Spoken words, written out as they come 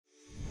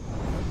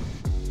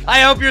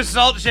I hope your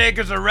salt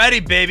shakers are ready,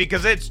 baby,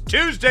 because it's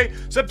Tuesday,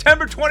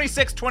 September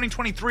 26,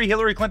 2023.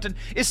 Hillary Clinton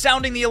is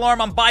sounding the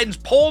alarm on Biden's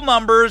poll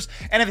numbers.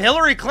 And if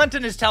Hillary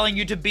Clinton is telling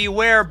you to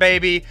beware,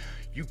 baby,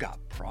 you got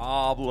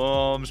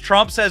problems.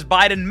 Trump says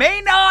Biden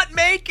may not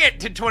make it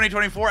to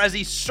 2024 as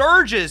he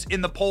surges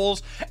in the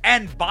polls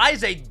and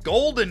buys a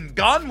golden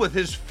gun with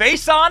his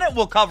face on it.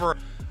 We'll cover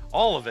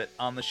all of it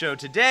on the show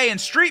today. And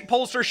street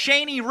pollster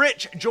Shaneyy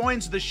Ricch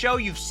joins the show.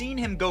 You've seen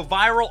him go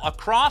viral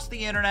across the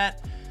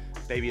internet.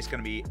 Baby, it's going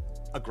to be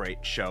a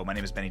great show. My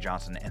name is Benny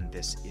Johnson, and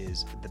this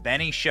is The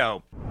Benny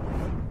Show.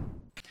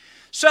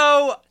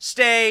 So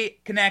stay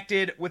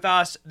connected with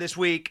us this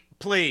week,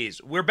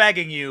 please. We're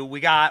begging you. We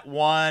got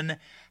one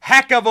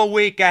heck of a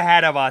week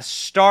ahead of us.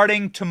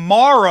 Starting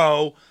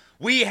tomorrow,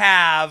 we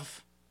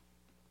have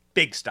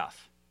big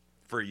stuff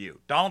for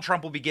you. Donald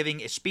Trump will be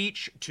giving a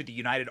speech to the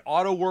United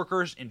Auto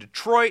Workers in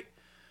Detroit.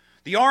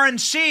 The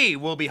RNC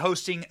will be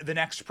hosting the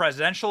next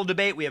presidential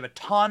debate. We have a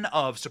ton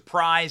of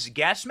surprise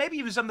guests, maybe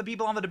even some of the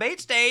people on the debate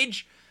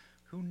stage.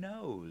 Who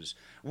knows?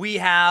 We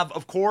have,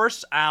 of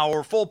course,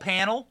 our full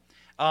panel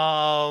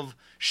of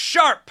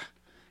sharp,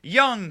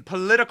 young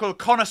political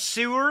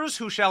connoisseurs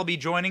who shall be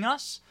joining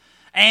us.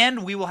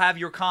 And we will have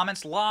your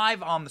comments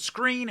live on the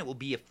screen. It will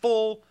be a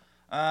full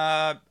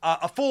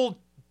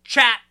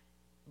chat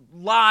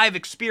live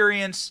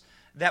experience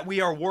that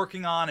we are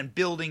working on and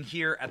building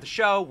here at the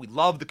show. We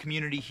love the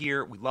community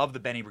here. We love the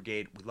Benny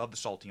Brigade. We love the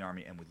Salty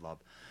Army. And we love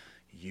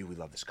you. We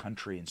love this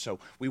country. And so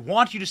we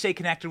want you to stay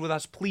connected with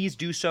us. Please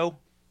do so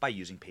by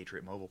using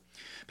Patriot Mobile.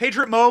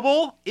 Patriot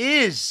Mobile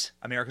is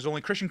America's only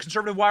Christian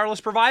conservative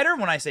wireless provider.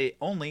 When I say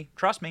only,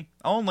 trust me,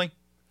 only.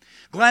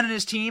 Glenn and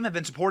his team have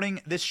been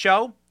supporting this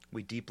show.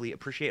 We deeply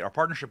appreciate our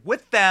partnership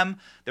with them.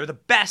 They're the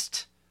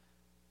best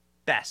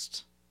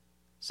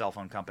cell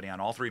phone company on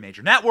all three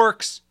major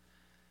networks.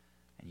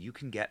 And you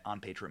can get on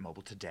Patriot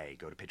Mobile today.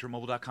 Go to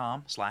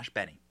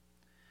patriotmobile.com/Benny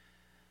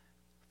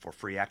for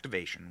free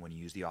activation when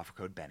you use the offer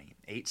code Benny.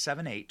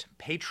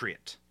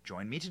 878-PATRIOT.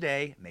 Join me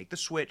today, make the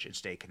switch, and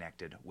stay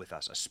connected with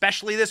us,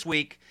 especially this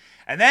week.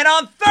 And then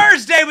on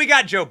Thursday, we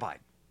got Joe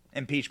Biden.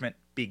 Impeachment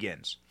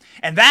begins.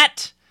 And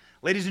that,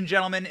 ladies and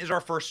gentlemen, is our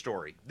first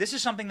story. This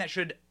is something that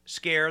should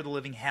scare the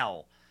living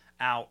hell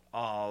out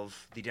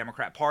of the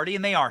Democrat Party,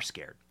 and they are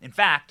scared. In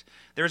fact,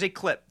 there's a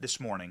clip this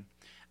morning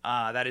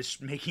that is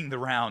making the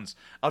rounds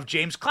of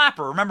James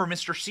Clapper. Remember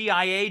Mr.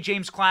 CIA,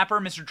 James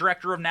Clapper, Mr.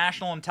 Director of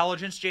National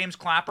Intelligence, James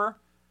Clapper?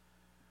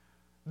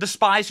 The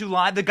spies who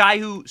lied, the guy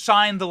who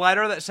signed the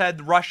letter that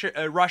said Russian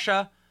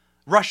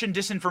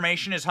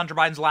disinformation is Hunter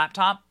Biden's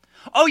laptop.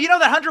 Oh, you know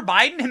that Hunter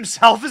Biden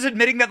himself is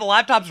admitting that the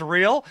laptop's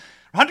real?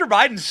 Hunter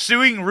Biden's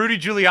suing Rudy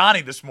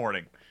Giuliani this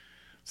morning.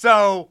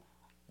 So,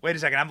 wait a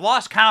second. I've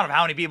lost count of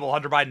how many people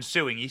Hunter Biden's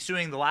suing. He's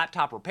suing the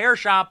laptop repair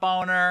shop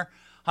owner.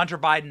 Hunter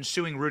Biden's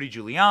suing Rudy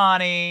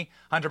Giuliani.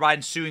 Hunter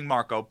Biden's suing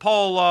Marco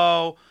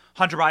Polo.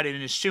 Hunter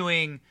Biden is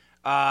suing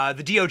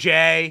the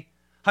DOJ.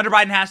 Hunter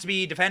Biden has to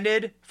be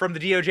defended from the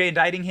DOJ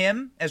indicting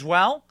him as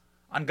well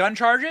on gun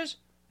charges.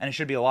 And it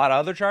should be a lot of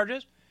other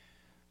charges.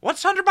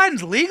 What's Hunter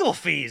Biden's legal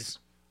fees,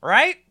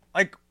 right?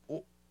 Like,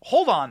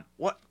 hold on.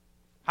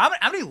 How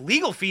many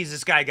legal fees is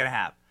this guy going to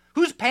have?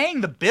 Who's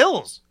paying the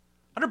bills?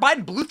 Hunter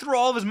Biden blew through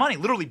all of his money.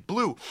 Literally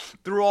blew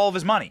through all of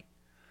his money.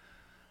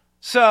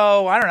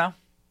 So, I don't know.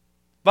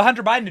 But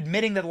Hunter Biden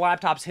admitting that the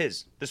laptop's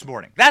his this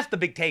morning. That's the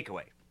big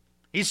takeaway.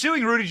 He's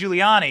suing Rudy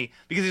Giuliani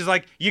because he's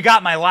like, you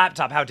got my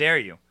laptop, how dare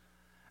you?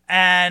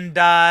 And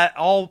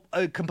all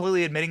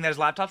completely admitting that his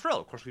laptop's real.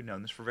 Of course, we've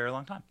known this for a very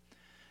long time.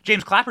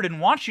 James Clapper didn't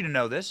want you to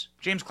know this.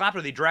 James Clapper,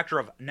 the Director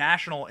of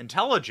National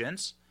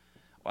Intelligence,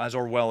 as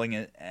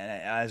Orwellian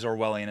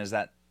as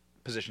that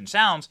position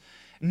sounds,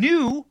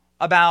 knew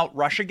about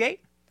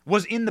Russiagate,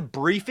 was in the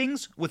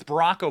briefings with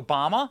Barack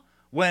Obama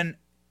when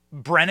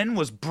Brennan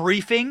was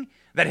briefing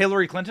that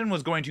Hillary Clinton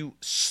was going to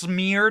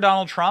smear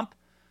Donald Trump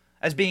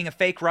as being a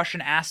fake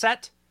Russian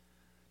asset.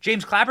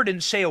 James Clapper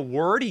didn't say a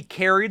word. He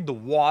carried the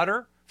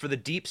water for the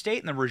deep state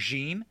and the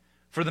regime,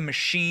 for the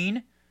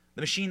machine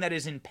that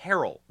is in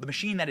peril, the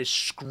machine that is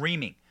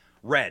screaming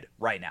red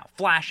right now,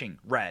 flashing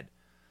red,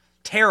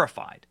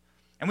 terrified.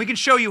 And we can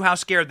show you how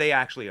scared they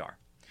actually are.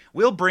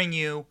 We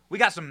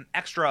got some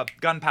extra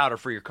gunpowder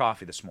for your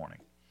coffee this morning.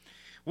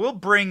 We'll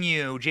bring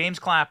you James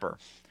Clapper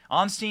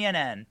on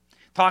CNN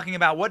talking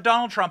about what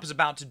Donald Trump is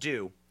about to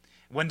do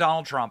when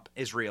Donald Trump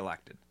is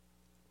reelected.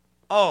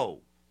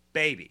 Oh,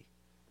 baby,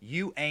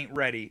 you ain't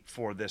ready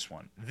for this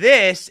one.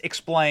 This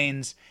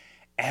explains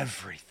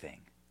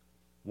everything.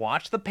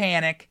 Watch the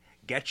panic.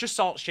 Get your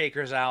salt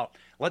shakers out.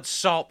 Let's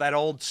salt that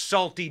old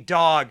salty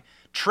dog,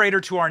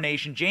 traitor to our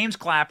nation, James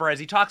Clapper, as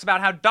he talks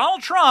about how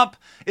Donald Trump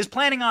is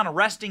planning on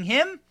arresting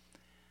him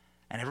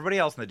and everybody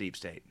else in the deep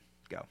state.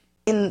 Go.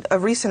 In a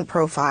recent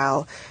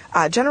profile,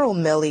 General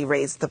Milley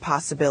raised the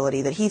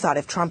possibility that he thought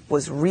if Trump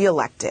was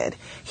reelected,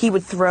 he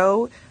would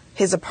throw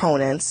his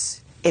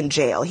opponents in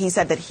jail. He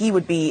said that he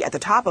would be at the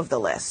top of the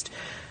list.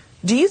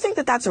 Do you think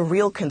that that's a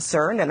real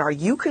concern? And are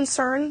you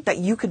concerned that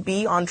you could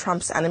be on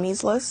Trump's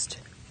enemies list?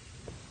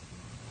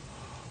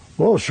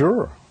 Well,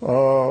 sure.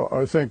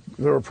 I think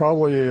there are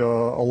probably a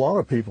lot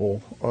of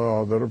people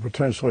that are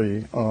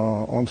potentially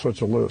on such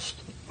a list.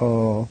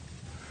 And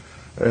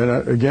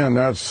again,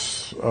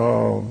 that's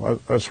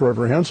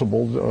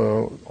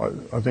reprehensible.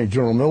 I think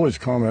General Milley's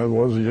comment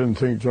was he didn't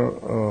think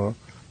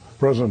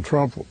President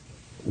Trump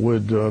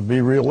would be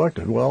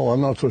reelected. Well,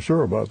 I'm not so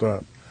sure about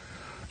that.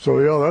 So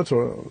yeah,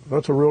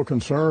 that's a real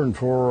concern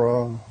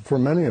for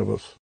many of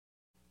us.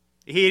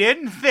 He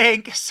didn't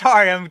think.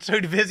 Sorry, I'm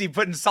too busy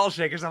putting salt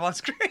shakers up on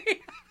screen.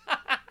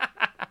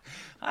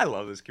 I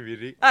love this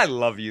community. I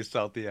love you,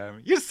 Salty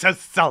Army. You're so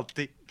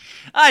salty.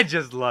 I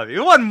just love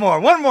you. One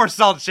more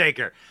salt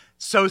shaker.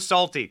 So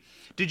salty.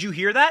 Did you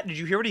hear that? Did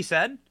you hear what he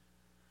said?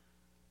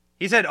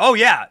 He said, oh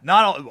yeah,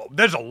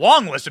 there's a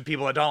long list of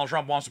people that Donald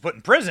Trump wants to put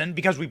in prison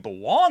because we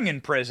belong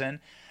in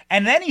prison.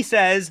 And then he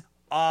says,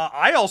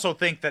 I also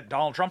think that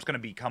Donald Trump's going to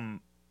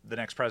become the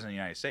next president of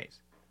the United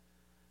States.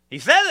 He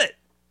says it.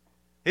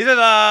 He says,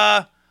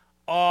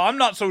 I'm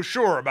not so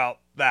sure about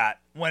that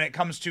when it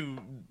comes to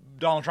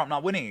Donald Trump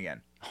not winning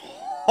again.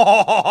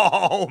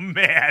 Oh,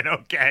 man,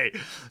 okay.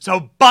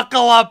 So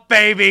buckle up,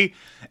 baby.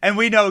 And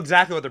we know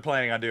exactly what they're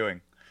planning on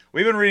doing.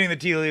 We've been reading the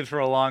tea leaves for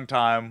a long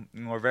time.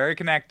 And we're very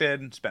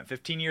connected. Spent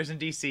 15 years in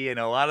D.C. and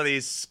a lot of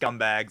these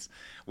scumbags.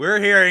 We're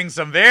hearing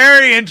some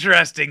very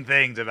interesting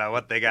things about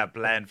what they got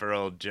planned for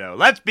old Joe.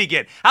 Let's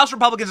begin. House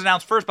Republicans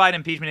announced first Biden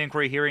impeachment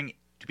inquiry hearing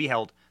to be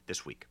held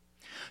this week.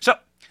 So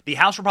the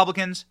House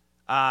Republicans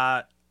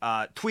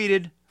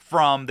tweeted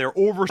from their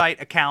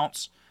oversight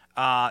accounts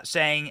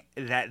saying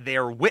that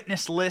their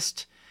witness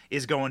list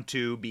is going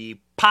to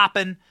be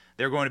popping.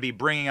 They're going to be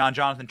bringing on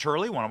Jonathan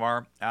Turley, one of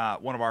our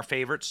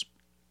favorites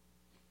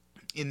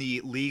in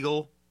the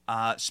legal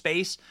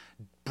space,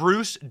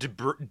 Bruce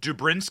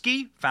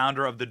Dubrinsky,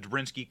 founder of the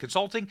Dubrinsky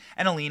Consulting,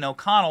 and Aline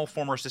O'Connell,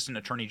 former Assistant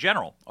Attorney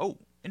General. Oh,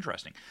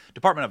 interesting.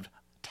 Department of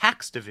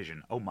Tax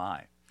Division. Oh,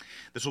 my.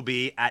 This will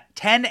be at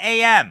 10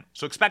 a.m.,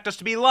 so expect us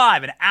to be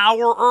live an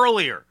hour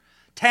earlier,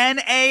 10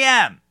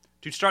 a.m.,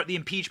 to start the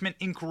impeachment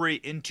inquiry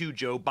into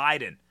Joe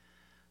Biden.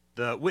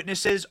 The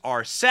witnesses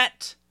are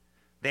set,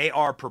 they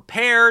are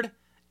prepared,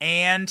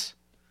 and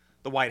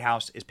the White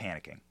House is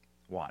panicking.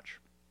 Watch.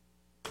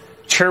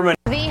 Chairman.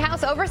 The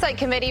House Oversight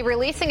Committee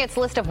releasing its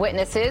list of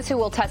witnesses who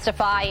will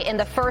testify in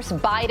the first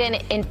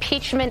Biden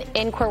impeachment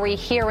inquiry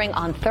hearing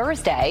on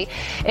Thursday.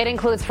 It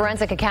includes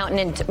forensic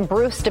accountant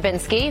Bruce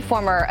Dubinsky,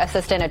 former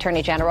Assistant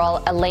Attorney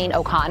General Elaine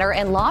O'Connor,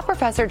 and law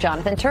professor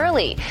Jonathan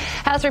Turley.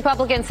 House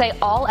Republicans say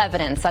all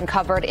evidence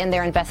uncovered in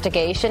their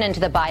investigation into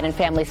the Biden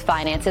family's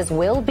finances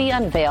will be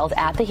unveiled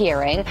at the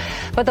hearing.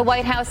 But the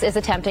White House is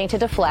attempting to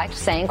deflect,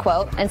 saying,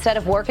 quote, instead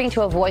of working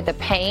to avoid the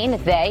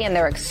pain they and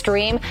their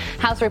extreme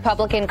House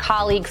Republican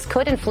colleagues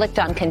could inflict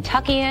on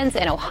Kentuckians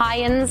and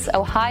Ohioans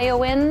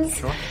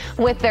sure.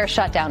 With their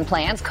shutdown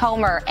plans.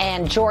 Comer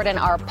and Jordan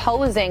are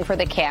posing for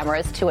the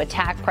cameras to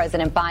attack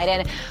President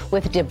Biden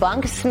with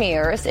debunked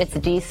smears. It's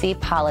D.C.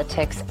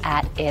 politics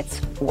at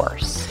its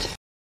worst.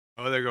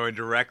 Oh, they're going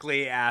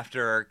directly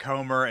after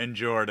Comer and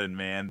Jordan,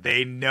 man.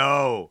 They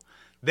know.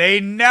 They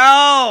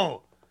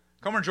know.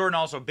 Comer and Jordan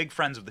also big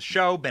friends of the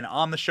show, been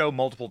on the show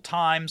multiple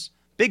times.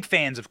 Big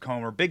fans of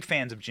Comer, big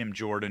fans of Jim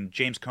Jordan.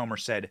 James Comer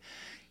said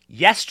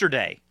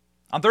yesterday,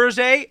 on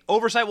Thursday,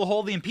 Oversight will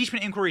hold the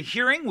impeachment inquiry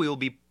hearing.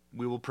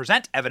 We will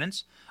present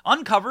evidence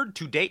uncovered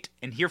to date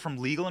and hear from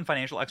legal and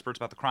financial experts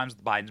about the crimes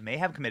that the Bidens may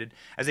have committed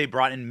as they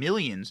brought in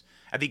millions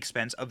at the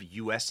expense of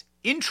U.S.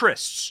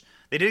 interests.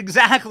 They did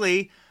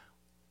exactly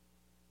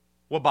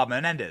what Bob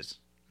Menendez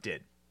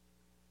did.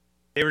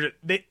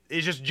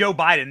 It's just Joe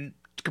Biden,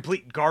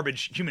 complete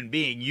garbage human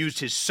being,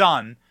 used his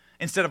son.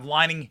 Instead of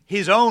lining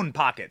his own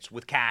pockets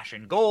with cash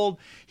and gold,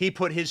 he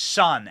put his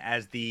son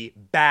as the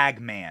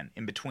bag man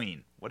in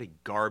between. What a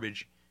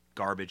garbage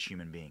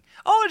human being.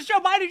 Oh, it's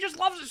Joe Biden. He just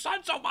loves his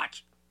son so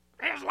much.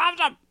 He just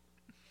loves him.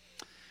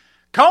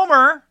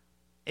 Comer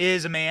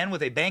is a man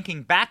with a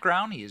banking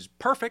background. He is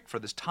perfect for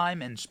this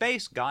time and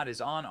space. God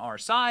is on our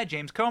side.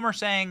 James Comer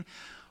saying,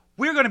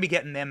 we're going to be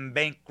getting them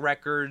bank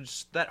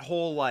records. That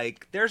whole,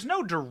 there's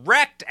no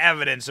direct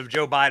evidence of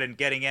Joe Biden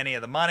getting any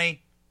of the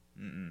money.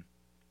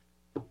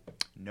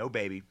 No,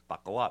 baby.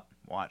 Buckle up.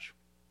 Watch.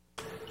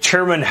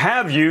 Chairman,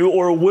 have you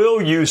or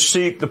will you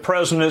seek the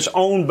president's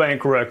own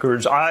bank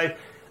records?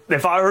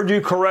 If I heard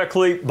you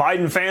correctly,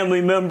 Biden family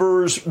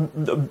members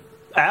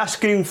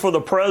asking for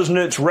the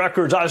president's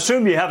records. I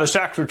assume you have his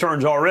tax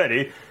returns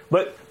already,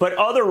 but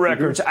other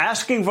records,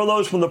 asking for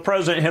those from the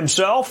president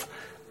himself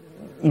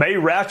may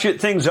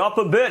ratchet things up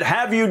a bit.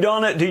 Have you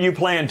done it? Do you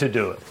plan to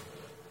do it?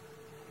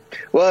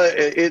 Well,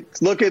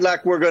 it's looking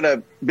like we're going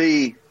to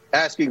be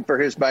asking for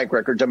his bank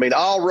records. I mean,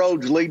 all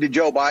roads lead to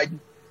Joe Biden.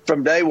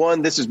 From day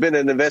one, this has been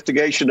an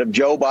investigation of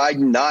Joe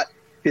Biden, not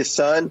his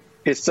son.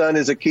 His son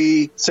is a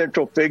key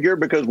central figure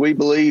because we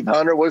believe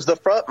Hunter was the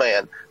front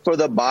man for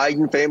the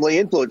Biden family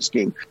influence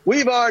scheme.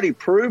 We've already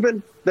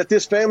proven that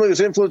this family was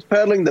influence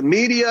peddling. The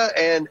media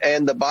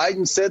and the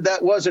Biden said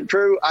that wasn't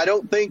true. I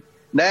don't think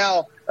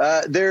Now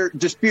they're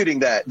disputing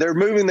that. They're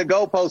moving the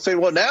goalposts, saying,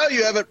 well, now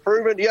you haven't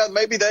proven. Yeah,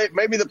 maybe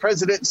the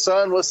president's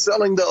son was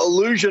selling the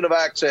illusion of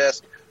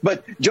access.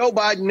 But Joe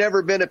Biden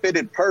never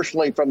benefited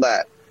personally from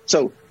that.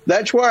 So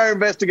that's where our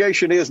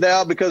investigation is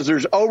now, because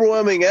there's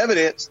overwhelming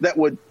evidence that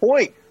would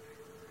point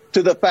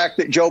to the fact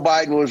that Joe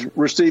Biden was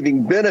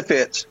receiving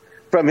benefits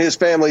from his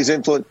family's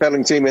influence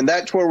peddling team. And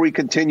that's where we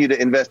continue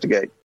to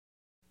investigate.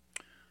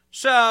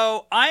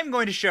 So I'm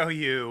going to show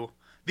you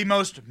the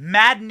most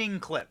maddening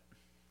clip.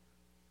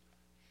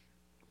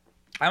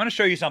 I'm going to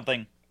show you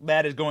something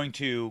that is going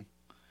to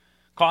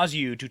cause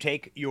you to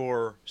take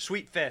your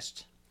sweet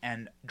fist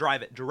and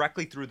drive it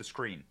directly through the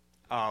screen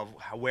of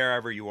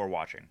wherever you are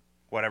watching,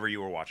 whatever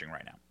you are watching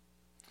right now.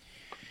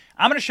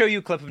 I'm going to show you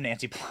a clip of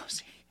Nancy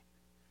Pelosi,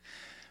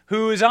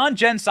 who is on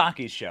Jen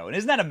Psaki's show. And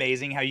isn't that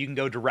amazing how you can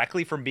go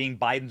directly from being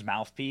Biden's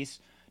mouthpiece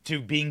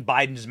to being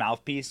Biden's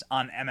mouthpiece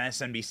on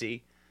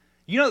MSNBC?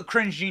 You know,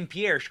 Cringe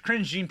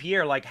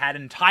Jean-Pierre like had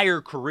an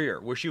entire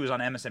career where she was on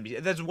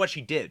MSNBC. That's what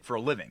she did for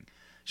a living.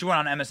 She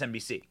went on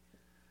MSNBC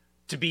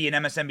to be an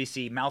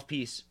MSNBC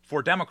mouthpiece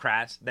for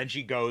Democrats. Then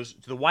she goes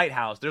to the White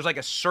House. There's like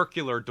a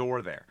circular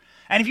door there.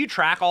 And if you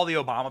track all the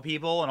Obama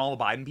people and all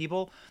the Biden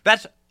people,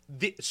 that's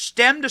the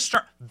stem to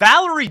stern.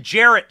 Valerie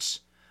Jarrett.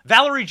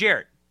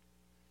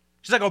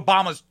 She's like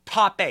Obama's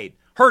top aide.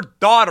 Her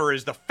daughter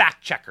is the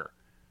fact checker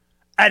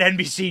at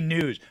NBC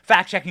News,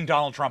 fact checking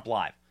Donald Trump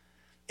live.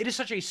 It is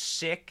such a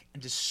sick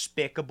and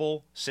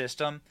despicable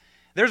system.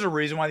 There's a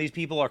reason why these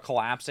people are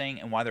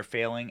collapsing and why they're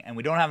failing, and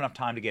we don't have enough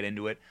time to get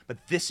into it,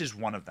 but this is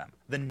one of them.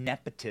 The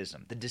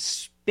nepotism, the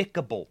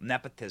despicable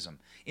nepotism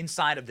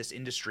inside of this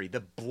industry,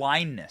 the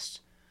blindness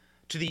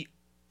to the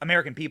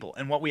American people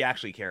and what we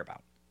actually care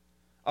about.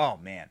 Oh,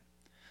 man.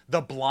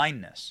 The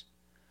blindness.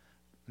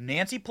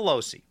 Nancy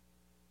Pelosi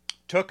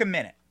took a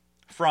minute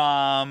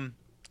from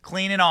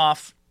cleaning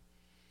off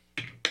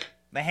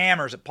the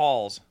hammers at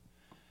Paul's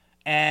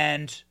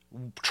and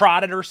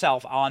trotted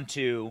herself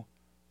onto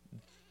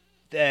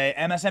the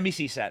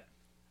MSNBC set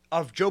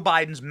of Joe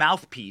Biden's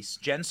mouthpiece,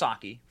 Jen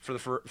Psaki, for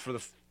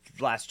the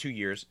last 2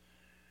 years.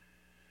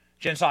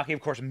 Jen Psaki,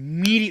 of course,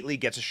 immediately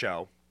gets a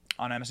show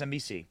on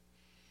MSNBC.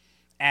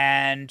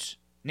 And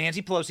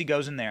Nancy Pelosi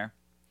goes in there.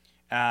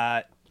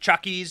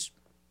 Chucky's,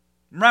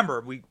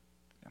 remember,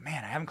 I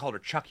haven't called her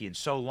Chucky in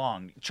so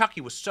long.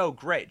 Chucky was so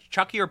great.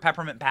 Chucky or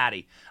Peppermint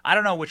Patty. I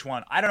don't know which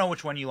one. I don't know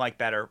which one you like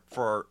better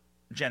for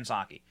Jen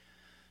Psaki.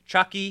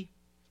 Chucky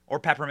or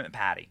Peppermint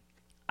Patty.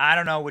 I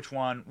don't know which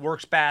one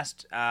works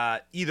best.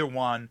 Either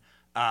one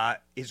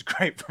is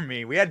great for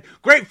me. We had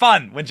great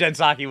fun when Jen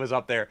Psaki was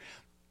up there.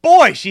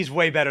 Boy, she's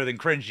way better than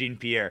Cringe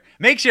Jean-Pierre.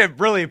 Makes you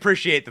really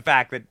appreciate the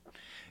fact that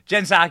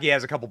Jen Psaki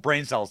has a couple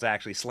brain cells to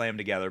actually slam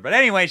together. But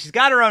anyway, she's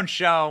got her own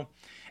show,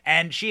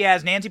 and she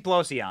has Nancy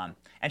Pelosi on,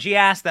 and she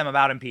asked them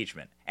about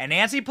impeachment. And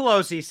Nancy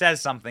Pelosi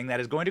says something that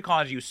is going to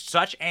cause you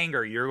such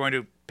anger. You're going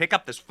to pick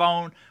up this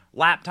phone,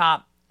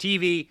 laptop,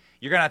 TV.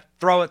 You're going to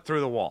throw it through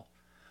the wall.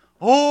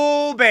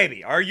 Oh,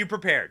 baby, are you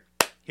prepared?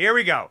 Here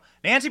we go.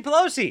 Nancy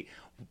Pelosi,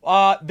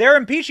 they're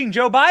impeaching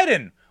Joe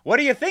Biden. What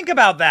do you think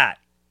about that?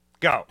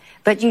 Go.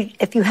 But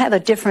if you have a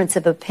difference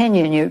of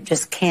opinion, you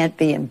just can't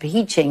be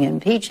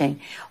impeaching.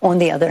 On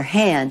the other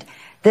hand,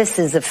 this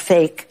is a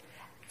fake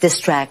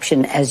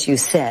distraction, as you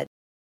said.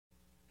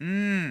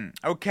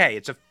 Okay,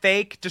 it's a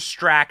fake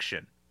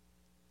distraction.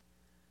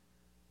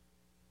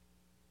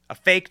 A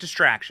fake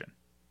distraction.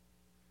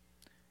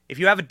 If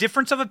you have a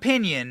difference of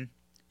opinion,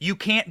 you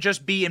can't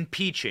just be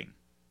impeaching.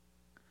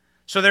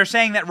 So they're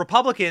saying that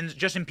Republicans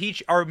just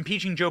are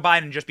impeaching Joe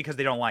Biden just because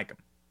they don't like him.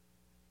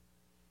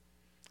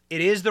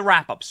 It is the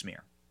wrap-up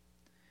smear.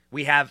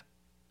 We have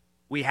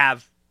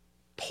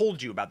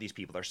told you about these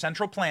people. They're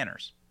central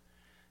planners.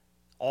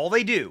 All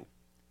they do,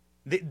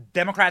 the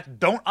Democrats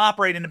don't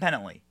operate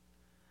independently.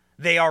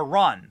 They are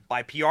run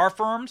by PR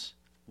firms,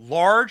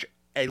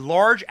 a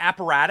large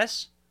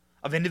apparatus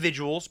of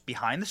individuals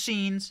behind the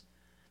scenes.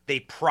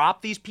 They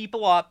prop these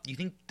people up. You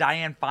think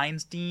Dianne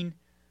Feinstein,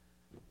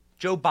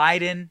 Joe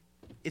Biden,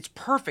 it's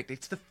perfect.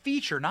 It's the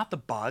feature, not the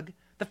bug.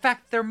 The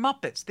fact that they're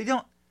Muppets.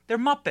 They're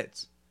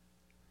Muppets.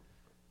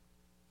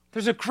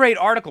 There's a great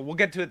article. We'll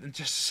get to it in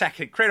just a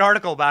second. Great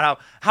article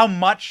about how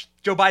much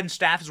Joe Biden's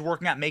staff is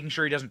working at making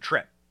sure he doesn't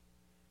trip.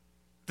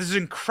 This is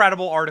an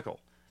incredible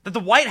article that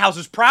the White House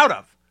is proud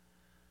of.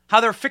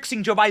 How they're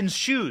fixing Joe Biden's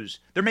shoes.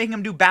 They're making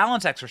him do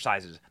balance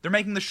exercises. They're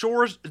making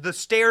the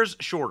stairs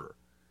shorter.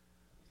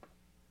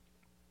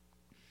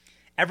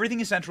 Everything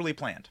is centrally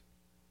planned.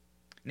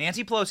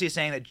 Nancy Pelosi is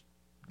saying that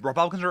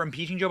Republicans are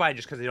impeaching Joe Biden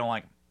just because they don't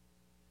like him.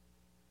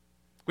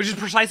 Which is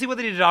precisely what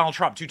they did to Donald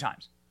Trump 2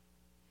 times.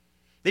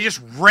 They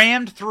just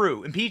rammed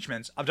through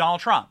impeachments of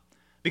Donald Trump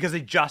because they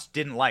just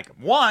didn't like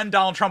him. One,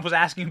 Donald Trump was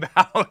asking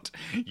about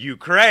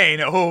Ukraine.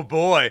 Oh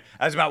boy,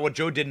 that's about what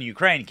Joe did in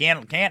Ukraine.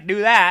 Can't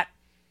do that.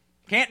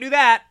 Can't do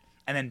that.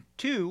 And then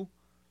 2,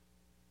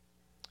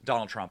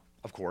 Donald Trump,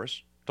 of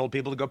course, told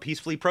people to go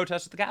peacefully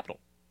protest at the Capitol.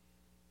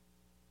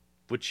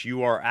 Which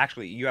you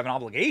have an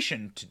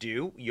obligation to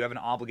do. You have an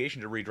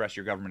obligation to redress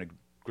your government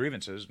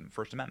grievances in the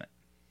First Amendment.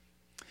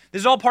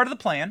 This is all part of the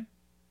plan.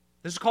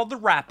 This is called the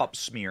wrap-up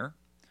smear.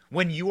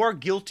 When you are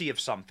guilty of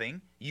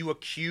something, you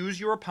accuse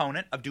your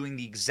opponent of doing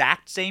the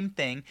exact same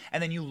thing,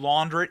 and then you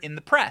launder it in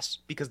the press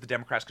because the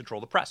Democrats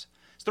control the press.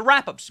 It's the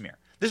wrap-up smear.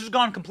 This has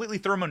gone completely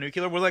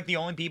thermonuclear. We're like the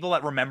only people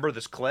that remember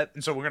this clip,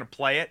 and so we're going to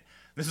play it.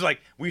 This is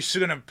like, we're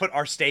going to put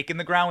our stake in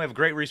the ground. We have a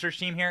great research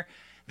team here.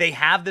 They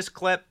have this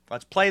clip.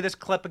 Let's play this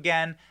clip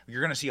again.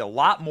 You're going to see a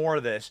lot more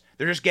of this.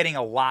 They're just getting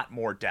a lot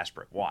more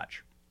desperate.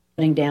 Watch.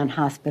 Shutting down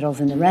hospitals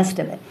and the rest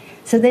of it.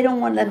 So they don't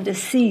want them to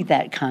see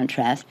that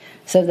contrast,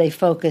 so they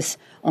focus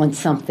on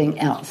something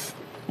else.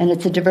 And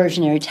it's a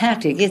diversionary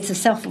tactic. It's a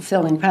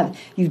self-fulfilling prophecy.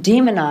 You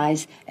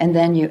demonize, and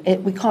then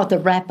we call it the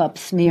wrap-up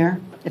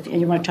smear. If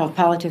you want to talk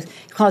politics,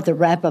 you call it the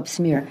wrap-up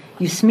smear.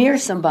 You smear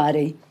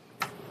somebody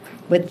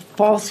with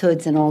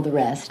falsehoods and all the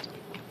rest,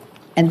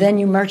 and then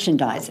you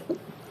merchandise it.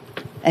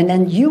 And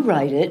then you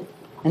write it,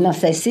 and they'll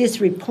say, see,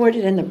 it's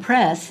reported in the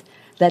press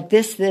that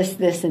this,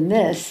 and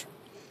this.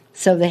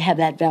 So they have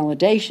that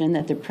validation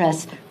that the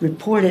press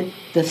reported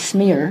the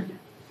smear,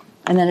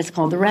 and then it's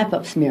called the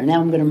wrap-up smear.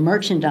 Now I'm going to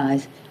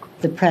merchandise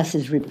the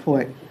press's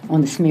report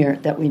on the smear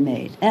that we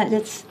made. And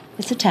it's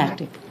a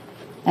tactic,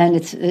 and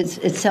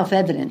it's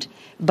self-evident.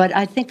 But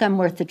I think I'm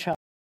worth the trouble.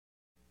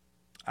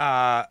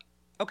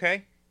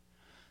 Okay.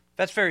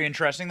 That's very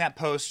interesting. That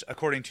post,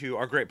 according to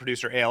our great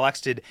producer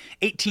ALX, did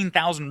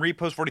 18,000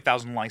 reposts,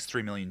 40,000 likes,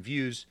 3 million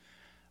views.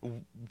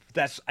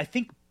 That's, I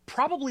think,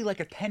 probably like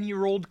a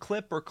 10-year-old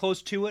clip or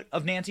close to it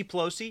of Nancy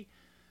Pelosi,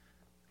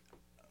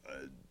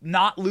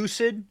 not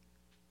lucid,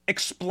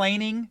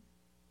 explaining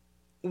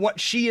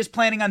what she is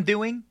planning on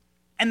doing.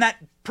 And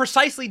that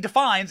precisely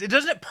defines,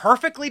 doesn't it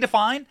perfectly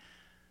define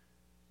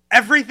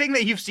everything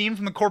that you've seen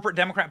from the corporate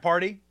Democrat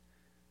Party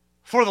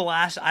for the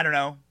last, I don't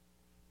know,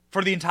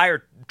 for the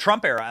entire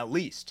Trump era at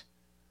least.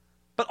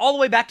 But all the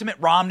way back to Mitt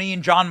Romney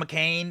and John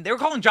McCain. They were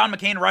calling John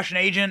McCain a Russian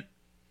agent.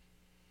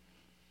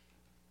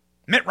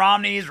 Mitt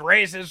Romney's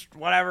racist,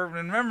 whatever.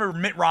 And remember,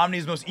 Mitt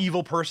Romney's the most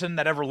evil person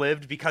that ever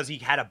lived because he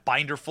had a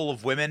binder full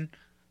of women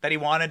that he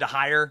wanted to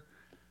hire.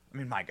 I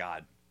mean, my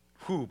God.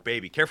 Whew,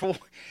 baby. Careful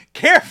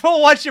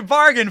what you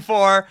bargain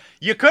for.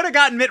 You could have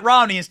gotten Mitt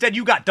Romney. Instead,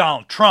 you got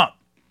Donald Trump.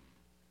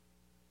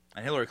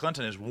 And Hillary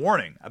Clinton is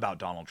warning about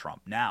Donald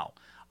Trump now.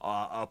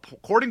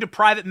 According to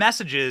private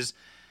messages,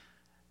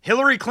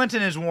 Hillary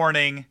Clinton is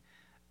warning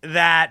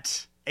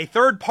that a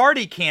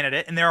third-party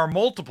candidate, and there are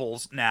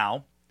multiples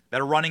now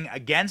that are running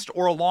against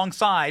or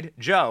alongside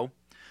Joe,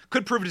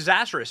 could prove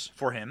disastrous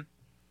for him,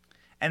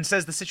 and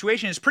says the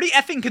situation is pretty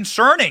effing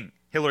concerning,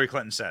 Hillary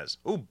Clinton says.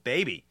 Ooh,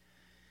 baby.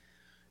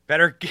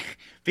 Better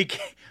be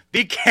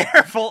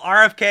careful,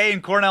 RFK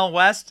and Cornel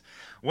West,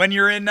 when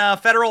you're in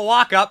federal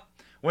lockup,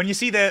 when you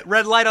see the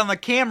red light on the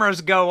cameras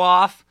go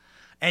off,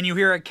 and you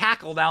hear a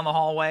cackle down the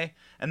hallway,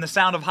 and the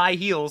sound of high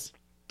heels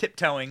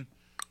tiptoeing.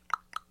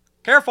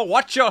 Careful,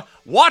 watch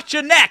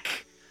your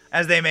neck,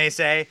 as they may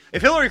say.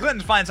 If Hillary Clinton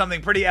finds something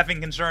pretty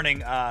effing concerning,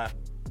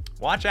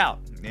 watch out.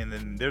 And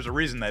then there's a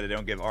reason that they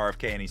don't give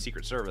RFK any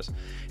Secret Service.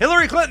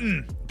 Hillary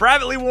Clinton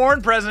privately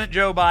warned President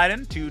Joe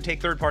Biden to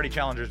take third-party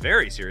challengers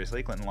very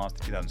seriously. Clinton lost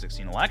the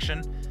 2016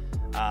 election,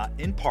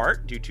 in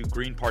part due to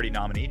Green Party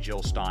nominee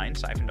Jill Stein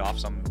siphoned off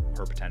some of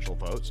her potential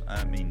votes.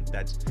 I mean,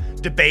 that's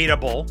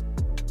debatable.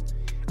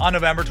 On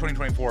November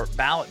 2024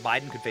 ballot,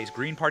 Biden could face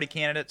Green Party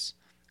candidates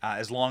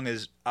along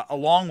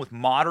with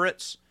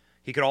moderates.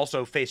 He could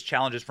also face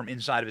challenges from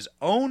inside of his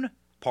own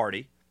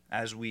party,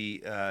 as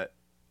we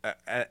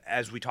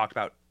talked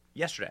about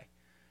yesterday.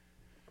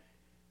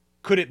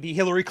 Could it be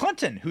Hillary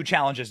Clinton who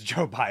challenges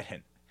Joe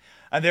Biden?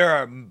 There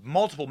are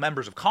multiple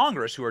members of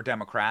Congress who are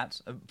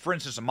Democrats. For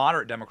instance, a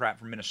moderate Democrat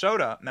from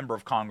Minnesota, member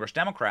of Congress,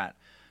 Democrat,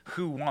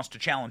 who wants to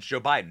challenge Joe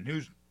Biden,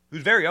 who's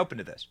very open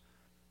to this.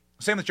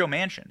 Same with Joe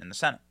Manchin in the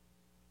Senate.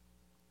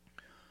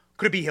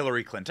 Could it be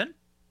Hillary Clinton?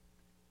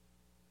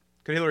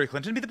 Could Hillary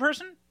Clinton be the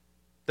person?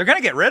 They're going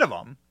to get rid of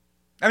him.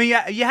 I mean,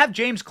 you have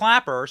James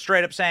Clapper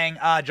straight up saying,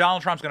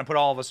 Donald Trump's going to put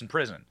all of us in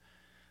prison.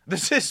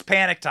 This is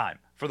panic time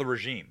for the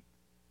regime.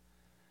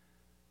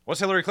 What's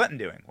Hillary Clinton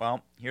doing?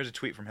 Well, here's a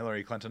tweet from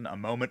Hillary Clinton a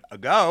moment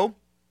ago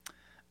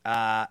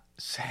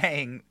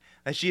saying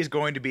that she is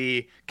going to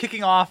be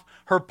kicking off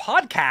her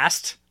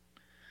podcast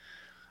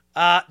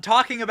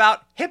talking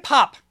about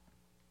hip-hop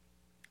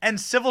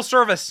and civil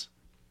service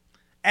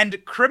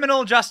and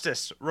criminal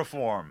justice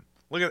reform.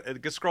 Look at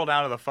it. Scroll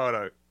down to the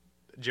photo,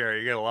 Jerry.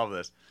 You're going to love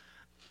this.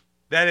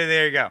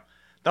 There you go.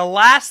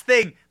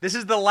 This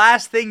is the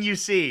last thing you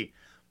see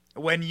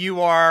when you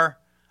are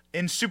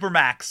in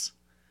Supermax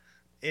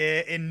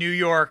in New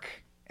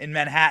York, in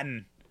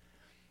Manhattan,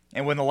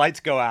 and when the lights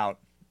go out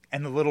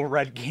and the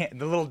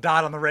little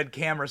dot on the red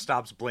camera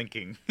stops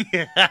blinking.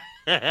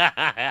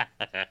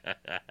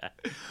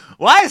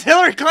 Why is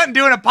Hillary Clinton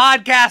doing a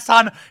podcast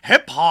on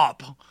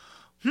hip-hop?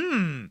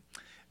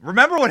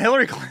 Remember when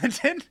Hillary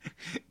Clinton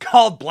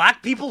called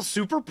black people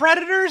super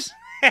predators?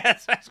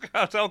 Yes,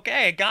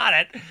 okay, got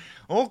it.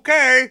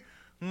 Okay.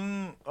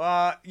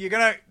 You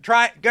gonna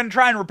try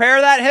and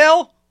repair that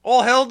hill?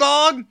 Old Hill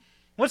Dog?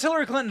 What's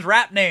Hillary Clinton's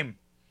rap name?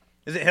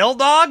 Is it Hill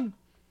Dog?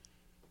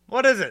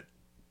 What is it?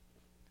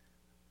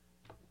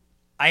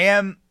 I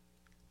am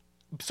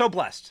so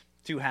blessed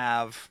to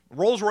have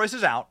Rolls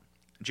Royces out.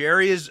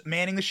 Jerry is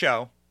manning the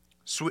show.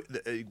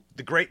 The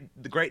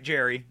great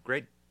Jerry,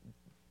 great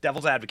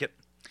devil's advocate.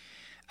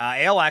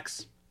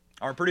 ALX,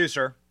 our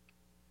producer,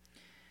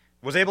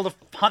 was able to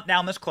hunt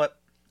down this clip.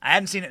 I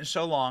hadn't seen it in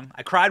so long.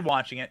 I cried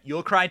watching it.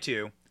 You'll cry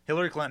too.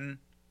 Hillary Clinton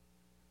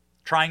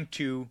trying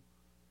to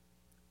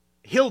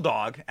hill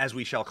dog, as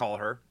we shall call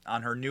her,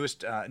 on her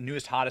newest,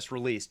 hottest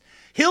release.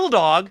 Hill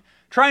dog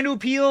trying to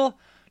appeal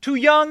to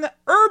young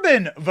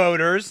urban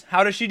voters.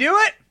 How does she do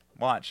it?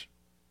 Watch.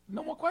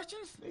 No more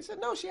questions? They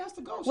said no, she has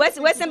to go. What's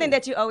something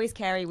that you always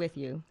carry with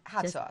you?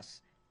 Hot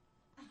sauce.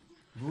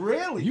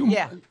 Really?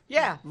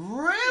 Yeah.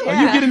 Really? Are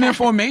you getting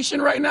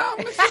information right now?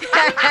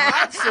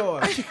 Hot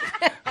sauce.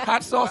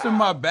 Hot sauce in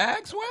my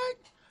bag, Swag?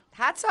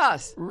 Hot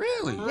sauce.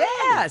 Really?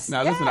 Yes.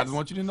 Now, listen, I just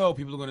want you to know,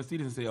 people are going to see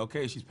this and say,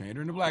 okay, she's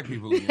pandering to black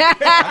people again.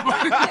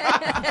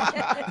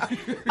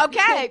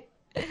 Okay.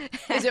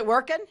 Is it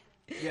working?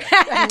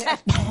 Yeah.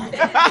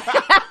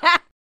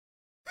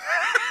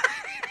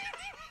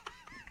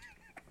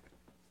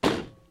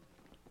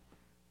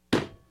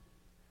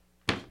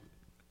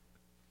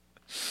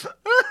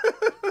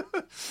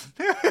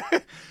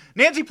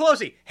 Nancy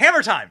Pelosi,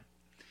 hammer time.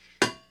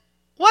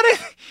 What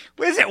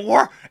is it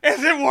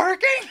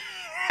working?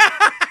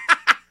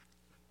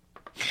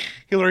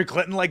 Hillary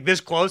Clinton like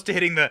this close to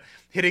hitting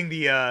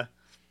the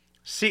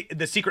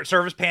Secret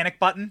Service panic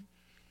button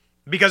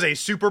because a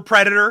super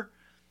predator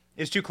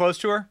is too close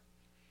to her.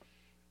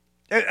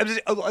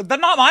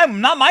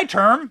 Not my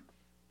term.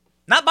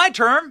 Not my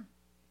term.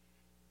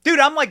 Dude,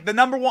 I'm like the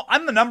number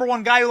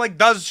one guy who like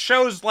does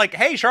shows like,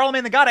 hey,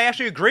 Charlamagne the God, I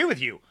actually agree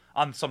with you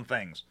on some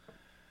things.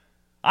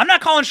 I'm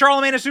not calling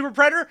Charlamagne a super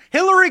predator.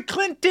 Hillary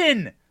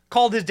Clinton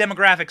called his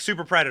demographic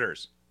super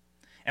predators.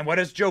 And what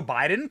does Joe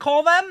Biden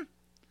call them?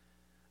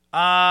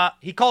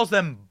 He calls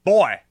them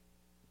boy.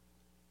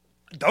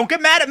 Don't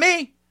get mad at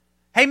me.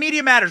 Hey,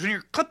 Media Matters, when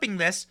you're clipping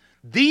this,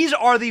 these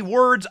are the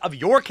words of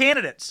your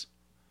candidates.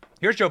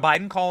 Here's Joe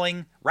Biden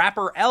calling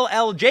rapper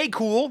LL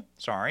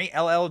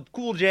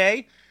Cool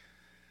J,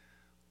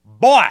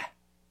 boy.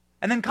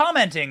 And then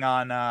commenting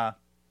on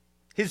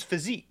his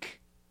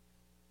physique.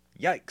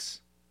 Yikes.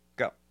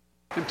 Go.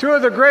 And two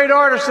of the great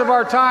artists of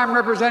our time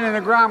representing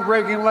the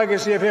groundbreaking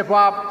legacy of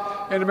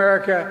hip-hop in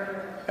America,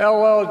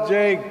 LL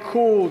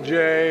Cool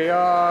J.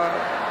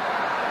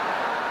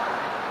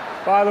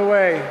 By the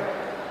way,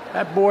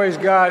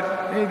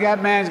 that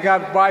man's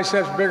got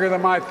biceps bigger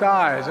than my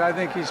thighs. I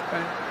think he's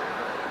been...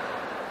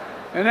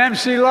 And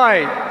MC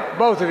Light,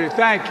 both of you,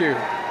 thank you.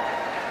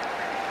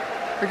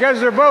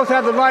 Because they both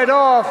have the light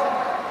off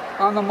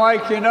on the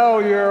mic, you know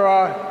you're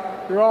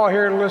all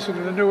here to listen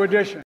to the new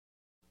edition.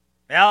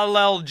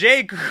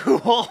 LLJ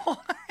Cool.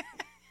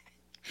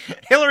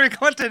 Hillary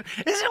Clinton,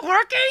 is it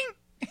working?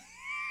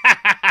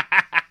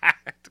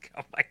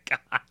 Oh my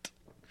God.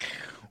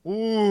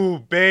 Ooh,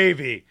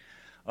 baby.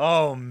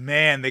 Oh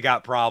man, they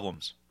got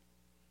problems.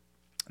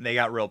 They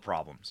got real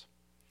problems.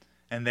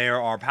 And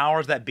there are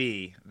powers that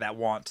be that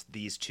want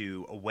these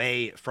two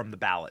away from the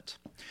ballot.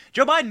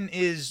 Joe Biden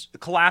is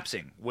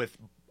collapsing with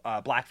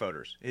black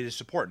voters. It is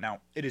support. Now,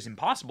 it is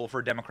impossible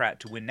for a Democrat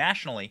to win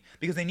nationally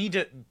because they need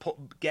to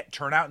get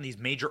turnout in these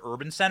major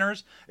urban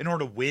centers in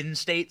order to win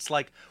states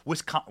like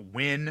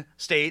Wisconsin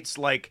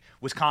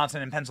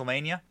and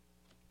Pennsylvania,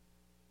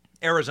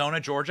 Arizona,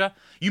 Georgia.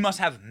 You must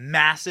have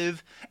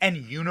massive and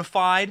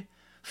unified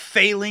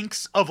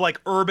phalanx of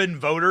like urban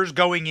voters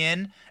going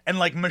in and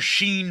like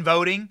machine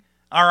voting.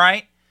 All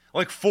right?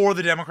 Like for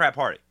the Democrat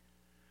Party.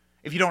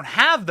 If you don't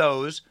have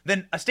those,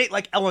 then a state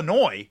like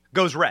Illinois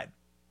goes red,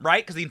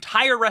 right? Because the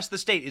entire rest of the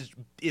state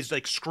is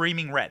like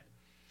screaming red.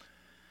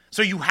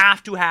 So you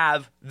have to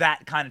have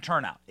that kind of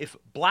turnout. If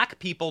black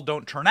people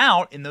don't turn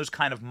out in those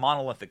kind of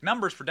monolithic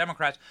numbers for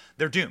Democrats,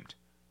 they're doomed.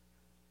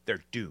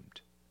 They're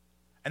doomed.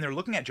 And they're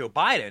looking at Joe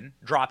Biden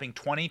dropping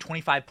 20,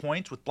 25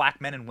 points with black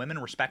men and women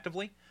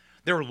respectively.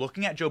 They were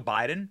looking at Joe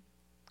Biden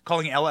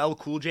calling LL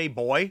Cool J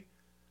boy.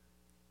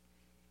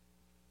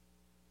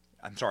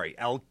 I'm sorry,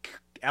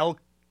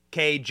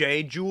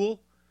 LKJ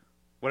Jewel,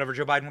 whatever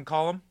Joe Biden would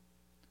call him.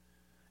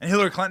 And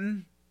Hillary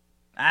Clinton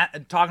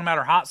talking about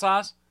her hot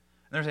sauce.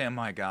 And they're saying, oh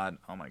my God.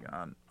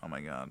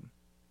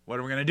 What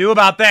are we going to do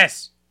about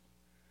this?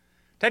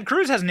 Ted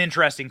Cruz has an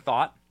interesting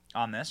thought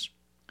on this.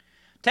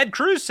 Ted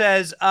Cruz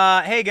says,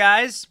 hey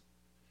guys,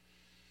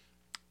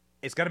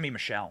 it's going to be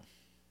Michelle.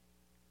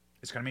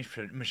 It's going to be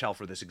Michelle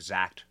for this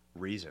exact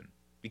reason.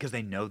 Because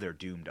they know they're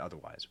doomed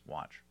otherwise.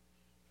 Watch.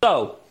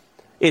 So,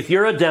 if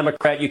you're a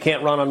Democrat, you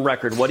can't run on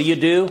record. What do?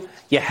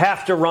 You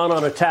have to run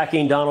on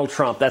attacking Donald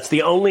Trump. That's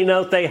the only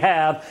note they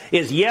have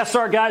is, yes,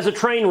 our guy's a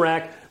train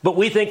wreck, but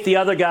we think the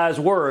other guy's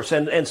worse.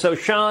 And so,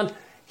 Sean,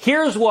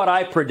 here's what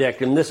I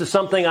predict. And this is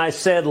something I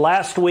said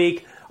last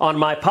week on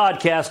my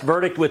podcast,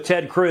 Verdict with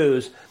Ted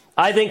Cruz.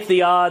 I think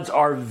the odds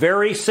are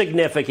very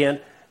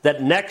significant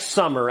that next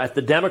summer at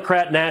the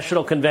Democrat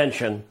National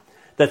Convention,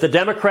 that the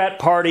Democrat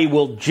Party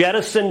will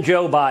jettison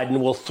Joe Biden,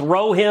 will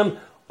throw him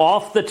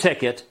off the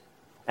ticket,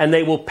 and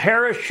they will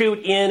parachute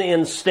in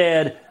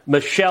instead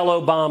Michelle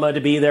Obama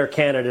to be their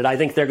candidate. I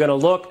think they're going to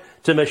look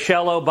to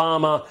Michelle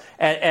Obama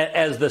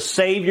as the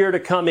savior to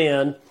come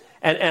in.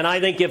 And I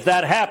think if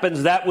that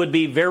happens, that would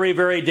be very,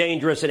 very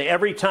dangerous. And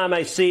every time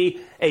I see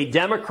a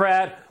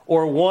Democrat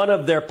or one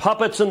of their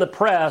puppets in the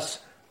press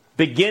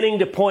beginning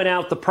to point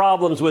out the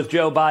problems with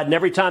Joe Biden,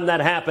 every time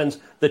that happens,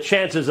 the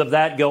chances of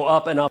that go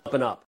up and up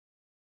and up.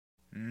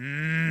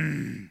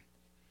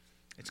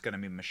 It's going to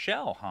be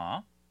Michelle,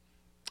 huh?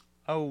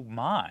 Oh,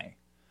 my.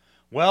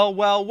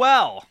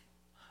 Well.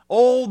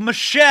 Old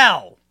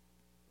Michelle.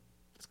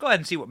 Let's go ahead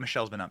and see what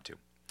Michelle's been up to.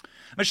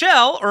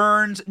 Michelle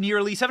earns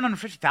nearly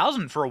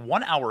 $750,000 for a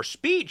 1-hour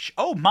speech.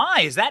 Oh,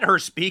 my. Is that her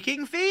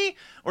speaking fee?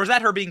 Or is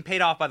that her being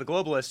paid off by the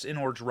globalists in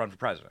order to run for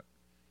president?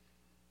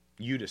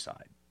 You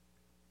decide.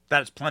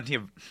 That's plenty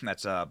of,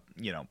 that's, a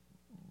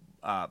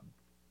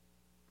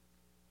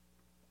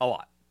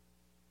lot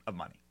of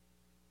money.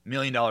 $1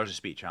 million a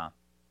speech, huh?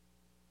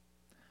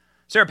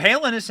 Sarah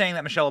Palin is saying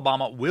that Michelle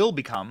Obama will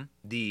become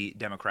the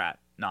Democrat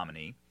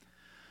nominee.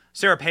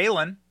 Sarah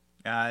Palin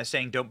is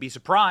saying, don't be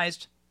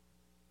surprised.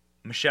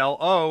 Michelle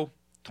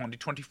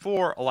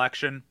 2024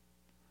 election.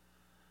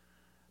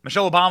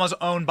 Michelle Obama's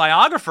own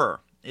biographer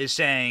is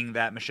saying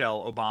that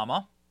Michelle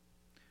Obama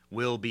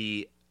will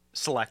be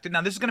selected.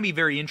 Now, this is going to be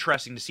very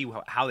interesting to see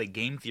how they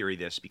game theory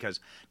this,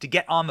 because to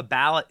get on the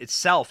ballot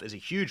itself is a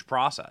huge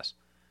process.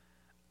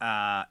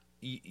 The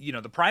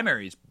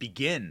primaries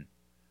begin,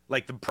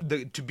 like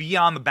to be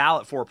on the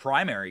ballot for a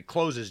primary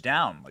closes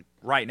down like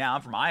right now.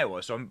 I'm from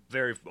Iowa, so I'm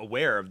very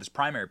aware of this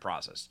primary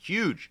process.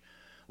 Huge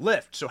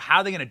lift. So how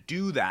are they going to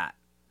do that?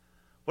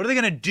 What are they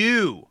going to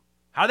do?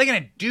 How are they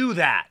going to do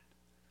that?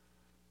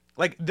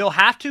 Like, they'll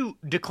have to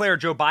declare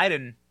Joe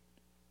Biden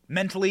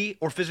mentally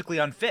or physically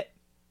unfit.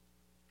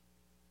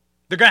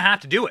 They're going to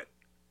have to do it.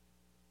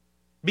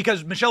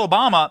 Because Michelle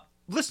Obama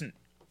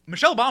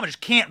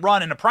just can't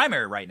run in a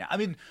primary right now. I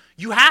mean,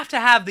 you have to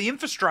have the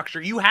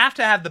infrastructure. You have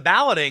to have the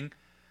balloting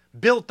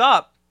built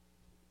up.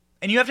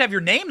 And you have to have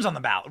your names on the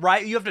ballot,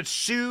 right? You have to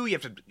sue. You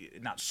have to,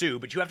 not sue,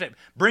 but you have to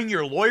bring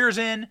your lawyers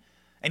in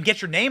and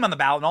get your name on the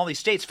ballot in all these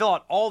states. Fill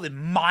out all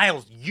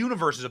the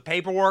universes of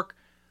paperwork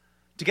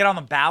to get on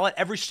the ballot.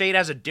 Every state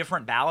has a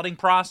different balloting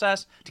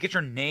process to get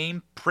your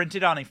name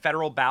printed on a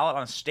federal ballot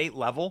on a state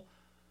level.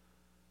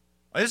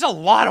 It's a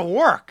lot of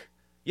work.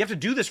 You have to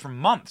do this for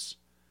months.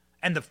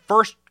 And the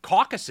first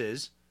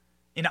caucuses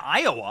in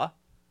Iowa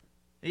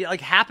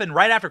happen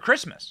right after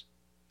Christmas.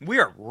 We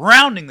are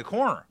rounding the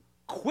corner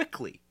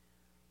quickly.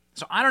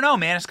 So I don't know,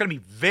 man. It's going to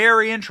be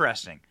very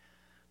interesting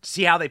to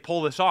see how they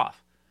pull this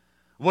off.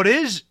 What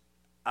is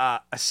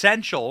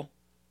essential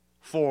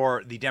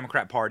for the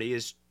Democrat Party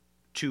is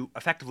to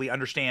effectively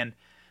understand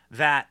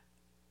that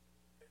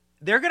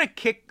they're going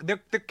to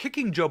they're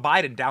kicking Joe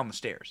Biden down the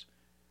stairs.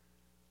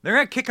 They're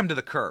going to kick him to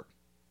the curb.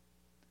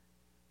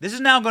 This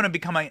is now going to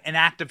become an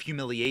act of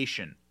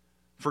humiliation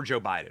for Joe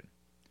Biden.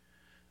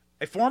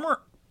 A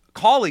former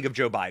colleague of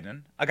Joe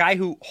Biden, a guy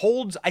who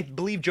holds, I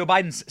believe, Joe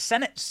Biden's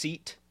Senate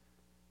seat,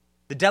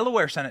 the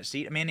Delaware Senate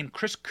seat, a man named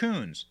Chris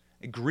Coons,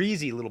 a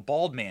greasy little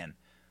bald man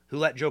who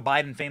let Joe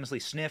Biden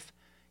famously sniff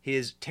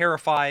his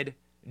terrified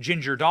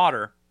ginger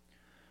daughter.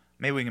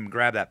 Maybe we can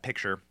grab that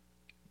picture,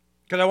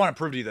 because I want to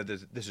prove to you that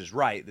this is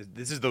right.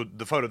 This is the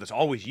photo that's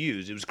always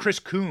used. It was Chris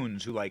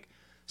Coons who,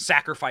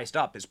 sacrificed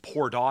up his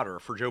poor daughter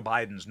for Joe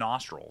Biden's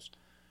nostrils.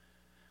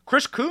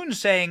 Chris Coons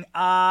saying,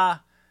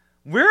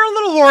 we're a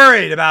little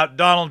worried about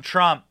Donald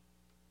Trump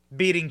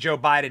beating Joe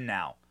Biden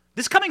now.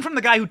 This coming from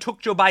the guy who took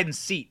Joe Biden's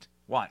seat.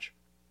 Watch.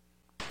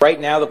 Right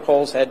now, the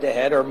polls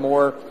head-to-head are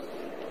more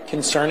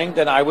concerning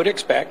than I would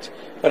expect,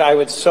 but I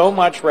would so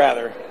much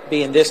rather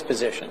be in this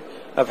position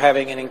of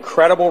having an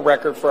incredible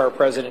record for our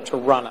president to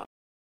run on.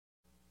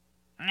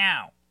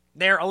 Now,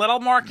 they're a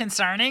little more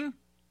concerning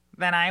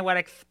than I would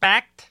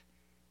expect.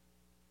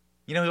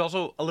 You know who's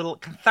also a little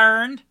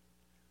concerned?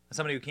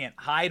 Somebody who can't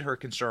hide her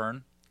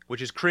concern,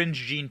 which is Cringe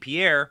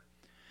Jean-Pierre.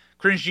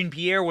 Cringe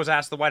Jean-Pierre was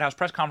asked at the White House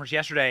press conference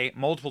yesterday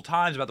multiple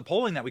times about the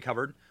polling that we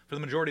covered for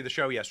the majority of the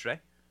show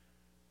yesterday,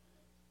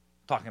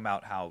 talking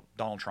about how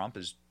Donald Trump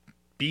is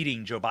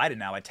beating Joe Biden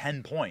now by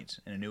 10 points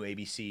in a new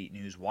ABC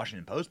News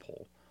Washington Post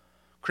poll.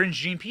 Cringe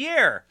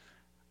Jean-Pierre,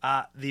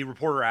 the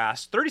reporter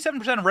asked,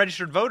 37% of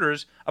registered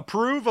voters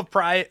approve of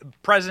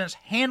president's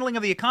handling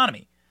of the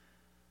economy.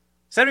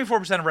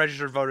 74% of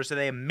registered voters say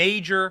they have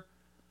major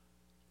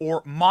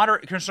or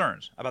moderate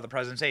concerns about the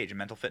president's age and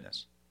mental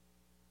fitness.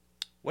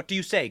 What do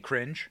you say,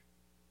 Cringe?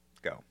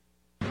 Go.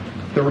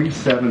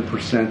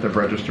 37% of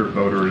registered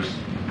voters,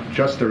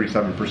 just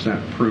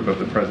 37%, approve of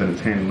the president's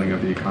handling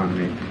of the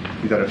economy.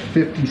 He's at a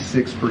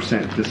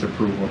 56%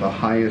 disapproval, the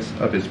highest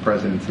of his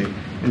presidency.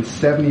 And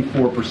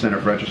 74%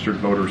 of registered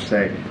voters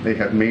say they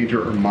have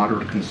major or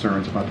moderate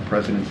concerns about the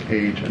president's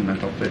age and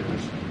mental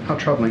fitness. How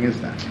troubling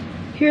is that?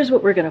 Here's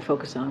what we're going to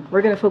focus on.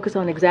 We're going to focus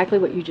on exactly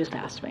what you just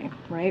asked me,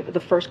 right? The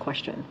first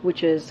question,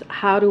 which is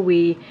how do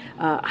we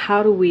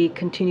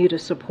continue to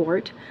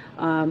support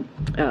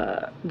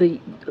the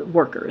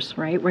workers,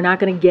 right? We're not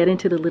going to get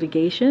into the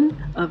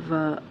litigation of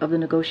the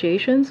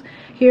negotiations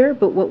here,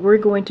 but what we're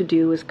going to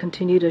do is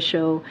continue to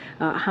show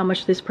how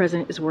much this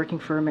president is working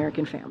for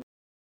American families.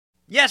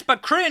 Yes,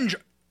 but cringe.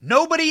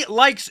 Nobody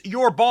likes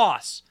your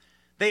boss.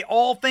 They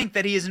all think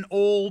that he is an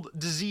old,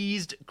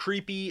 diseased,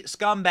 creepy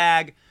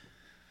scumbag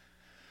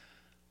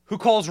who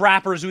calls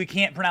rappers who he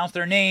can't pronounce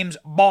their names,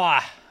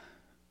 bah,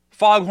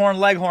 foghorn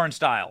leghorn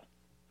style.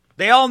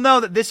 They all know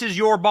that this is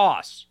your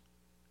boss.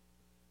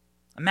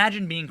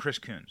 Imagine being Chris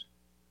Coons.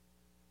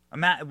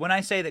 When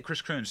I say that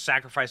Chris Coons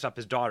sacrificed up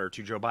his daughter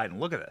to Joe Biden,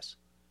 look at this.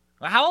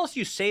 How else do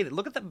you say that?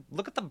 Look at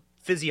the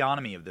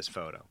physiognomy of this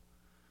photo.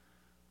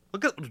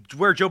 Look at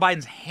where Joe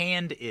Biden's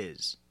hand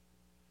is.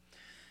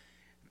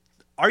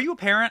 Are you a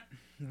parent?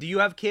 Do you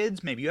have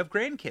kids? Maybe you have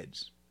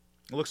grandkids.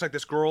 It looks like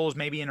this girl is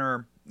maybe in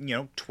her,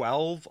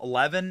 12,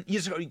 11.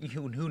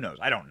 Who knows?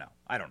 I don't know.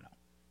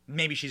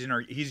 Maybe she's in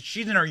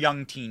her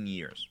young teen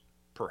years,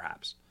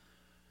 perhaps.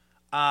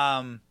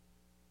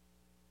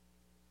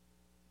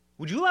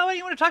 Would you allow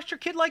anyone to touch your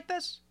kid like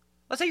this?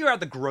 Let's say you're at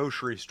the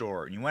grocery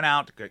store and you went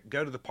out to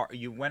go to the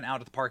you went out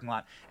to the parking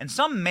lot and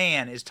some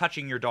man is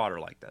touching your daughter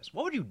like this.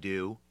 What would you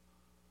do?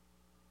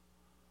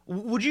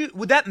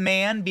 Would that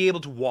man be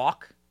able to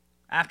walk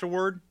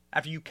afterward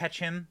after you catch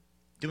him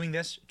doing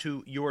this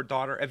to your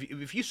daughter?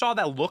 If you saw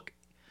that look,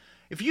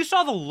 if you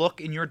saw the look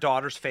in your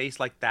daughter's face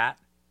like that,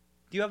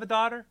 do you have a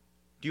daughter?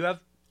 Do you have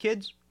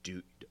kids?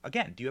 Do you have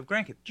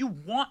grandkids? Do you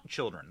want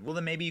children? Well,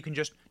 then maybe you can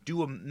just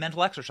do a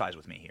mental exercise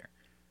with me here.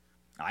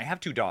 I have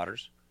 2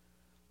 daughters.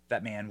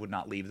 That man would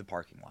not leave the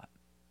parking lot.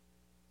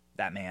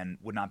 That man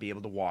would not be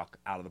able to walk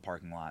out of the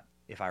parking lot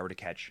if I were to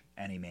catch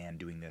any man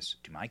doing this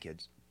to my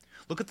kids.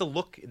 Look at the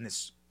look in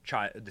this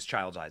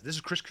child's eyes. This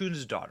is Chris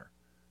Coons' daughter.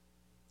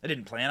 I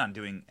didn't plan on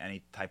doing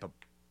any type of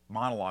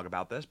monologue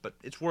about this, but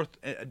it's worth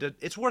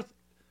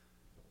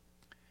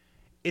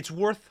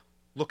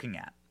looking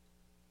at.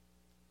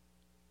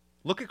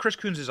 Look at Chris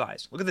Coons'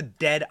 eyes. Look at the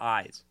dead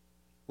eyes.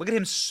 Look at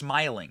him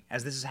smiling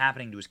as this is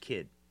happening to his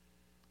kid.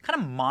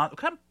 What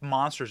kind of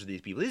monsters are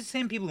these people? These are the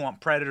same people who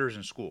want predators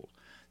in schools.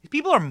 These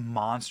people are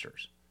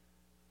monsters.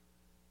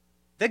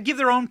 They give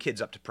their own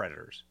kids up to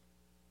predators.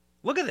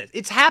 Look at this.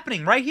 It's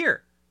happening right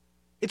here.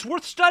 It's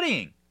worth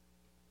studying.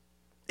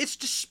 It's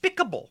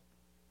despicable.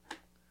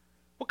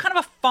 What kind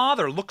of a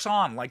father looks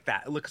on like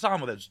that? Looks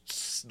on with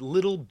those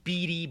little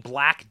beady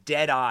black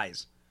dead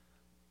eyes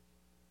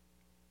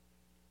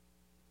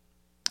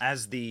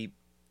as the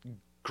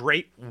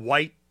great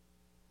white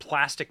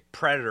plastic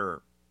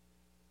predator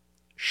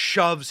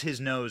shoves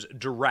his nose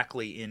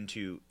directly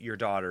into your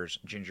daughter's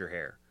ginger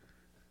hair.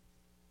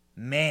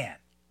 Man,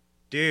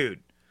 dude,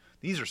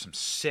 these are some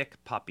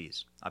sick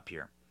puppies up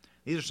here.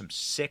 These are some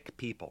sick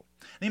people.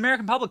 The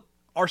American public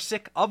are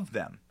sick of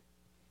them.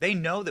 They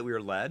know that we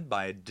are led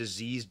by a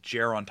diseased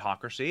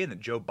gerontocracy and that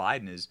Joe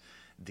Biden is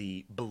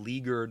the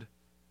beleaguered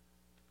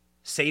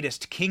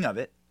sadist king of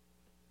it.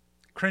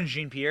 Cringe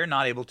Jean-Pierre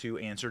not able to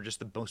answer just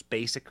the most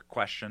basic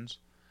questions.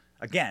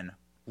 Again,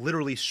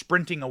 literally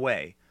sprinting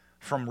away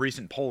from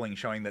recent polling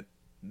showing that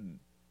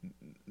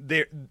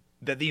the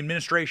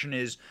administration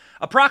is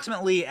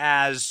approximately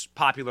as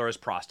popular as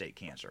prostate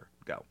cancer.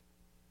 Go.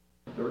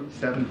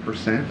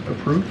 37%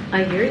 approve?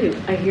 I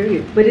hear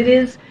you. But it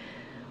is,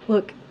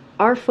 look,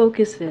 our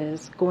focus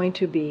is going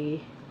to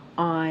be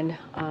on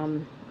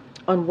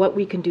what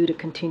we can do to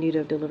continue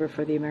to deliver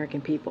for the American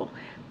people.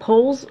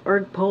 Polls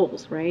are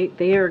polls, right?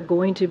 They are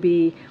going to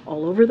be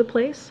all over the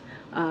place.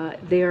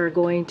 They're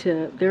going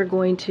to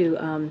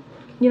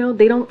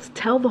they don't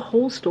tell the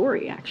whole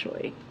story,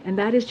 actually. And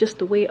that is just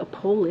the way a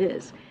poll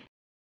is.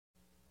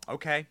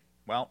 Okay,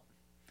 well,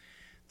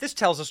 this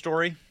tells a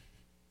story.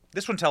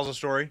 This one tells a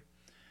story.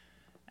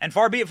 And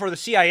far be it for the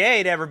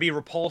CIA to ever be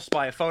repulsed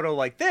by a photo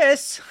like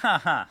this.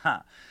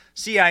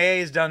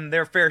 CIA has done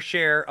their fair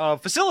share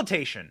of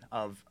facilitation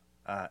of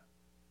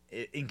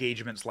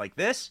engagements like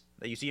this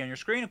that you see on your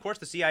screen. Of course,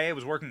 the CIA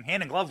was working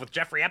hand in glove with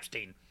Jeffrey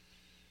Epstein.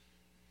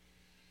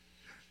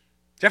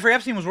 Jeffrey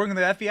Epstein was working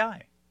with the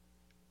FBI.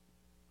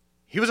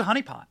 He was a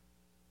honeypot.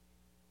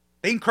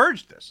 They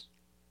encouraged this.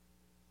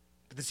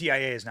 But the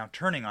CIA is now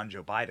turning on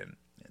Joe Biden.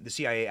 The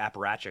CIA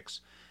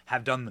apparatchiks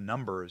have done the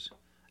numbers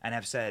and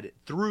have said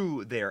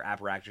through their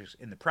apparatchiks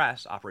in the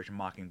press, Operation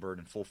Mockingbird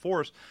in full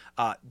force,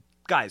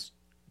 guys,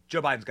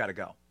 Joe Biden's got to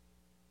go.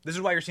 This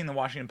is why you're seeing the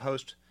Washington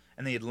Post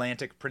and the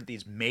Atlantic print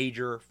these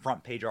major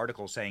front page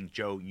articles saying,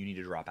 Joe, you need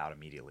to drop out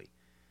immediately.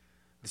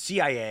 The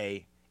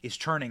CIA is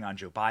turning on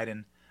Joe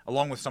Biden,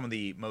 along with some of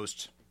the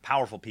most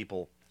powerful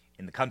people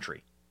in the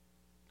country.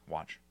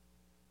 Watch.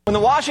 When the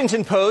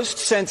Washington Post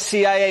sent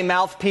CIA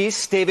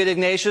mouthpiece David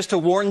Ignatius to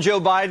warn Joe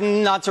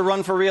Biden not to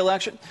run for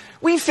re-election,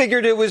 we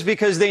figured it was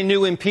because they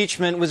knew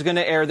impeachment was going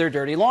to air their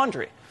dirty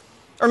laundry.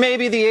 Or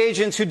maybe the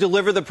agents who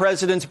delivered the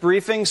president's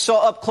briefing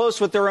saw up close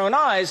with their own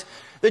eyes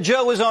that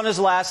Joe was on his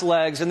last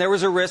legs and there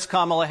was a risk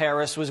Kamala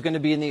Harris was going to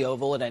be in the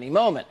Oval at any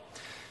moment.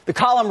 The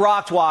column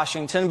rocked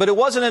Washington, but it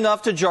wasn't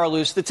enough to jar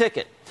loose the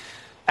ticket.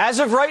 As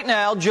of right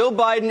now, Joe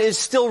Biden is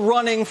still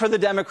running for the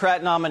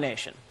Democrat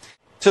nomination.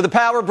 So the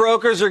power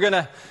brokers are going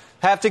to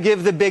have to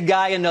give the big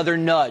guy another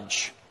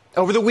nudge.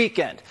 Over the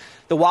weekend,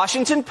 the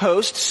Washington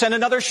Post sent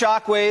another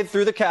shockwave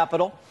through the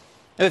Capitol.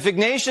 If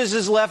Ignatius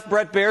has left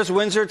Brett Baer's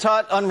Windsor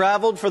tut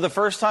unraveled for the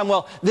first time,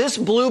 well, this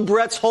blew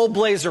Brett's whole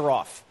blazer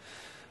off.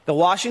 The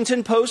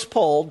Washington Post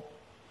polled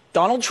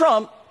Donald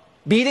Trump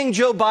beating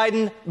Joe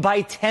Biden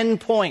by 10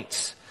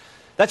 points.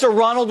 That's a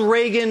Ronald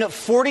Reagan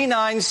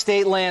 49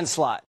 state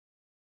landslide.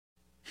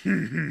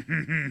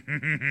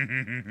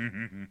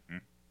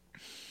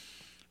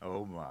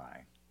 Oh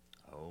my.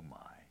 Oh my.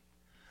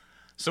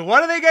 So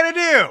what are they going to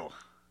do?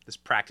 This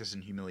practice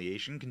in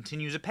humiliation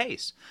continues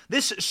apace.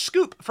 This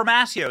scoop from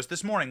Axios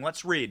this morning,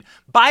 let's read.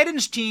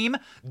 Biden's team,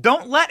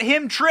 don't let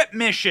him trip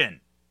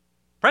mission.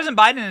 President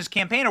Biden and his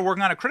campaign are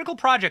working on a critical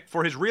project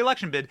for his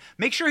re-election bid.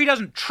 Make sure he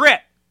doesn't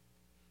trip.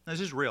 This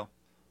is real.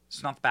 This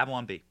is not the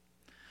Babylon Bee.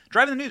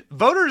 Driving the news,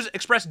 voters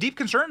expressed deep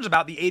concerns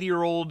about the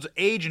 80-year-old's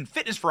age and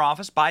fitness for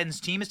office. Biden's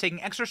team is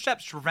taking extra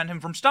steps to prevent him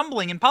from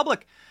stumbling in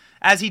public,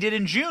 as he did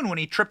in June when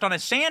he tripped on a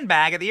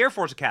sandbag at the Air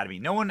Force Academy.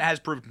 No one has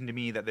proven to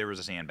me that there was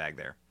a sandbag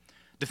there,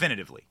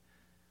 definitively.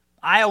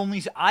 I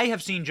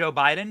have seen Joe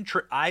Biden.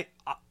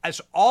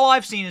 All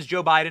I've seen is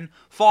Joe Biden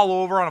fall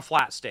over on a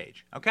flat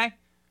stage. Okay,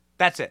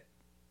 that's it.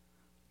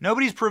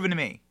 Nobody's proven to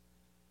me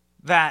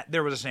that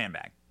there was a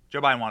sandbag. Joe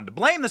Biden wanted to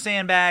blame the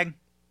sandbag.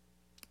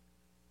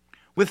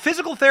 With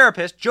physical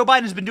therapists, Joe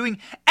Biden has been doing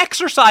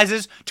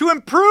exercises to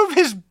improve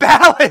his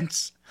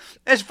balance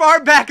as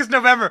far back as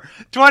November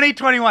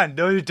 2021.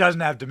 No, he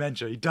doesn't have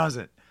dementia. He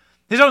doesn't.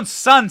 His own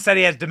son said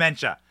he has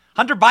dementia.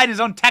 Hunter Biden, his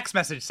own text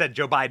message said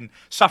Joe Biden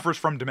suffers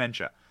from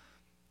dementia.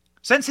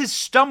 Since his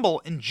stumble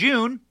in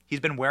June,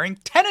 he's been wearing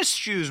tennis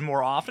shoes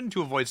more often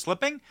to avoid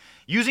slipping,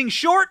 using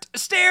short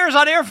stairs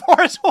on Air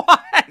Force One.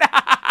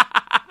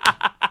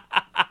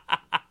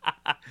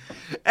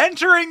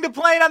 Entering the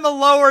plane on the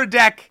lower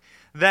deck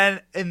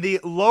than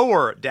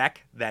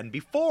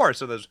before.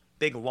 So those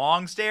big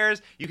long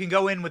stairs, you can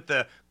go in with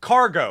the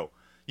cargo.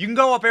 You can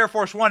go up Air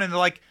Force One and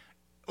like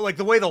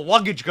the way the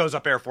luggage goes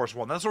up Air Force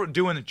One. That's what we're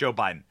doing with Joe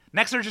Biden.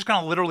 Next, they're just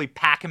going to literally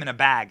pack him in a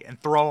bag and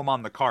throw him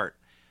on the cart.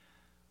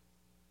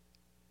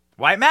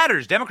 Why it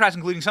matters. Democrats,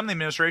 including some of the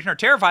administration, are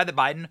terrified that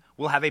Biden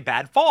will have a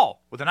bad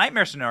fall, with a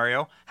nightmare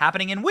scenario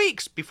happening in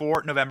weeks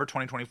before November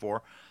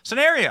 2024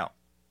 scenario.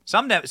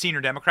 Some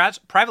senior Democrats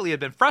privately have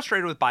been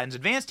frustrated with Biden's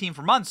advance team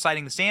for months,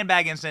 citing the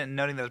sandbag incident and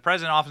noting that the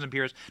president often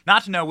appears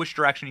not to know which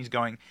direction he's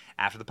going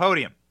after the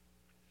podium.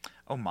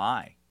 Oh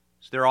my.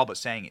 So they're all but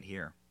saying it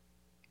here.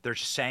 They're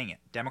just saying it.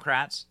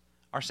 Democrats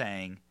are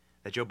saying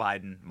that Joe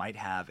Biden might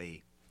have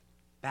a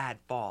bad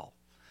fall.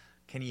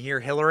 Can you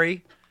hear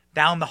Hillary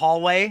down the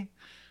hallway?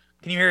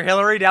 Can you hear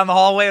Hillary down the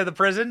hallway of the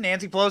prison?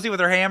 Nancy Pelosi with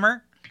her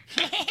hammer?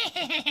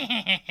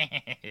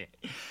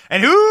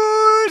 And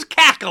who's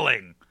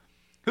cackling?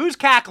 Who's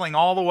cackling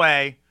all the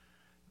way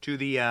to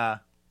the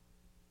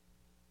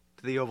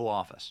Oval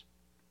Office?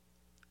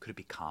 Could it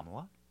be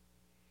Kamala?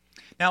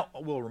 Now,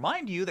 we'll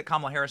remind you that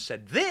Kamala Harris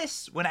said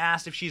this when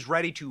asked if she's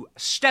ready to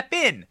step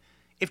in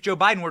if Joe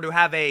Biden were to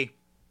have a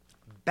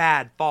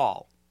bad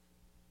fall.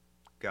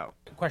 Go.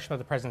 Questions about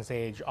the president's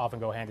age often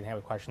go hand in hand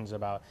with questions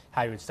about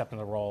how you would step in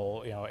the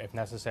role, if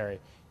necessary.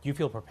 Do you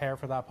feel prepared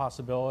for that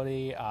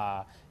possibility?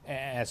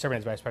 And serving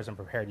as vice president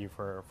prepared you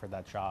for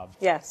that job?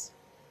 Yes.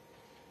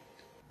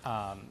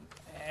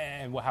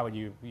 And how would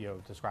you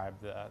describe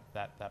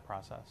that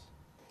process?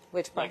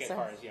 Which process? Like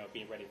as far as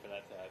being ready for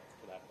that.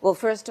 Well,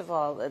 first of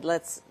all,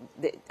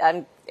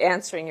 I'm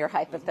answering your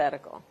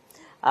hypothetical,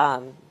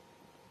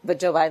 but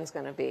Joe Biden's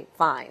going to be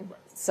fine,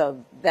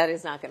 so that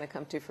is not going to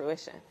come to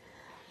fruition.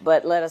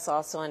 But let us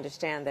also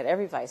understand that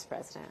every vice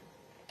president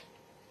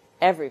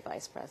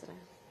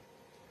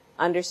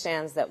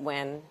understands that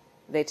when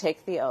they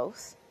take the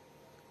oath,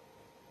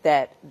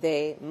 that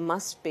they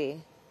must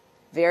be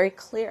very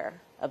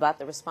clear about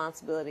the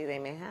responsibility they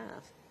may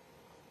have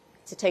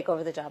to take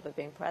over the job of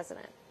being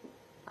president.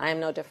 I am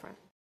no different.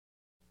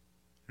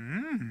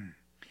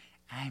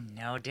 I'm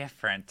no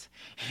different.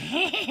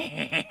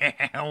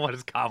 What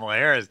is Kamala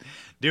Harris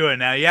doing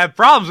now? You have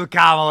problems with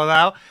Kamala,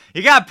 though.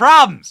 You got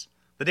problems.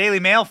 The Daily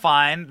Mail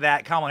find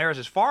that Kamala Harris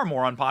is far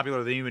more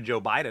unpopular than even Joe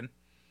Biden.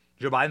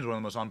 Joe Biden's one of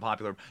the most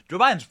unpopular. Joe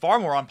Biden's far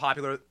more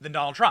unpopular than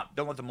Donald Trump.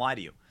 Don't let them lie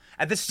to you.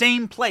 At the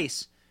same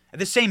place, at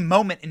the same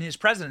moment in his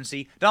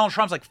presidency, Donald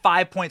Trump's like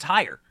 5 points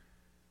higher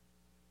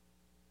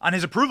on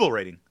his approval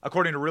rating,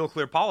 according to Real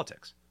Clear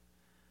Politics.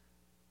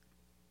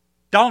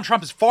 Donald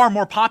Trump is far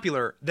more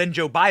popular than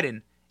Joe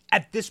Biden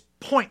at this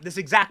point, this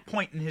exact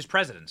point in his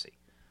presidency.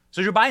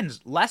 So Joe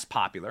Biden's less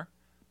popular,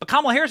 but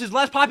Kamala Harris is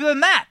less popular than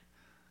that.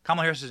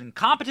 Kamala Harris is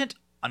incompetent,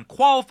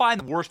 unqualified,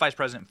 the worst vice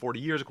president in 40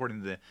 years,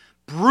 according to the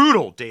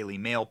brutal Daily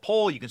Mail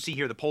poll. You can see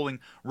here the polling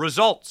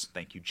results.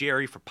 Thank you,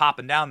 Jerry, for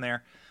popping down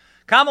there.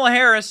 Kamala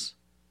Harris,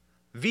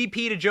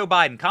 VP to Joe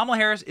Biden. Kamala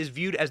Harris is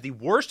viewed as the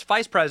worst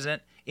vice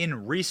president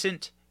in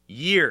recent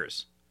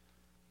years.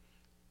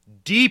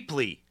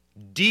 Deeply,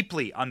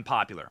 deeply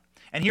unpopular.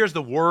 And here's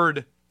the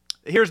word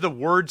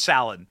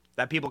salad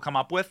that people come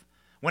up with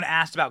when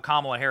asked about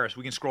Kamala Harris.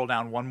 We can scroll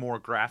down one more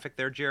graphic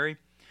there, Jerry.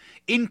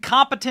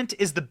 Incompetent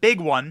is the big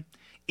one.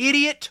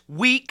 Idiot,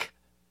 weak,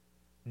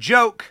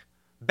 joke,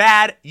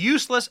 bad,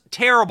 useless,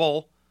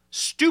 terrible,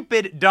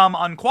 stupid, dumb,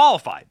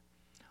 unqualified.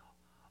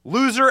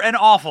 Loser and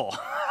awful.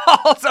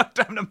 Also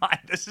come to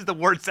mind. This is the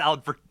word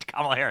salad for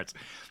Kamala Harris.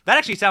 That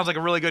actually sounds like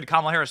a really good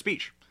Kamala Harris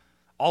speech.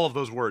 All of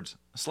those words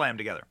slammed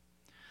together.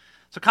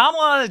 So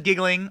Kamala is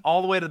giggling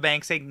all the way to the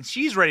bank, saying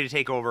she's ready to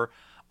take over.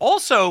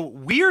 Also,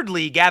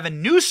 weirdly,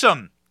 Gavin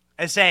Newsom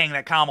is saying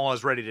that Kamala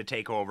is ready to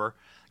take over.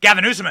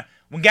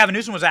 When Gavin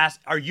Newsom was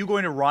asked, are you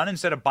going to run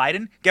instead of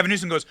Biden? Gavin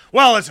Newsom goes,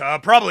 well, it's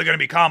probably going to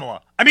be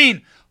Kamala.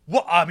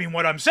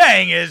 What I'm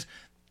saying is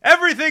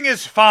everything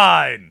is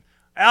fine.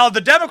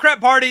 The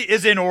Democrat Party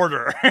is in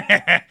order.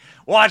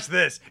 Watch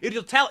this.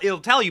 It'll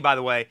tell you, by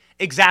the way,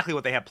 exactly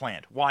what they have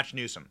planned. Watch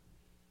Newsom.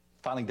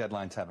 Filing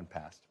deadlines haven't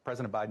passed.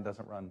 President Biden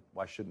doesn't run.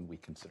 Why shouldn't we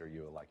consider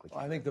you a likely candidate?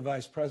 Well, I think the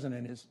vice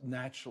president is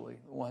naturally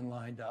the one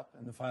lined up,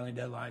 and the filing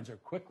deadlines are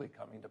quickly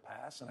coming to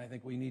pass. And I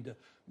think we need to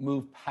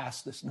move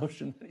past this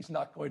notion that he's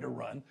not going to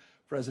run.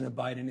 President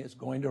Biden is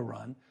going to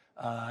run,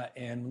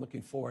 and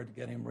looking forward to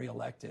getting him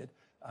reelected.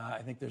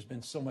 I think there's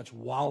been so much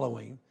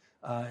wallowing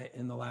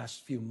in the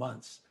last few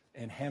months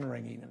and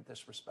hand-wringing in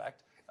this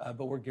respect,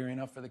 but we're gearing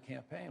up for the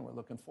campaign. We're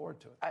looking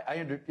forward to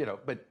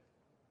it. But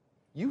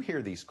you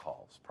hear these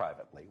calls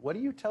privately. What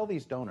do you tell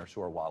these donors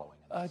who are wallowing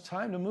in this?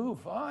 Time to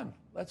move on.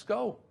 Let's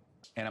go.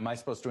 And am I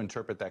supposed to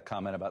interpret that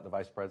comment about the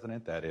vice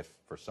president that if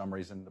for some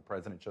reason the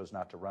president chose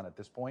not to run at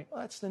this point,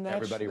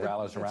 everybody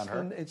rallies around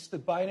her? It's the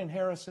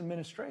Biden-Harris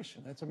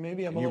administration.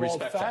 Maybe I'm a You little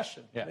respect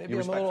old-fashioned. that.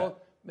 Yeah,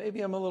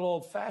 Maybe I'm a little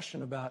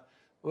old-fashioned about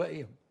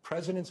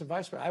presidents and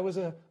vice presidents. I was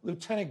a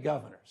lieutenant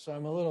governor, so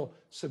I'm a little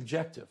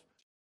subjective.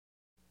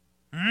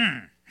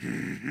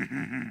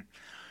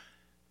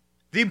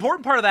 The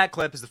important part of that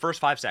clip is the first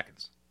 5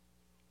 seconds.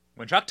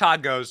 When Chuck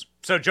Todd goes,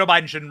 so Joe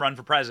Biden shouldn't run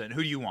for president.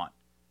 Who do you want?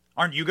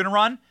 Aren't you going to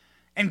run?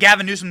 And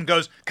Gavin Newsom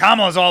goes,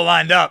 Kamala's all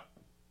lined up.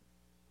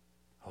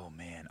 Oh,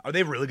 man. Are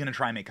they really going to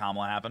try and make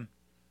Kamala happen?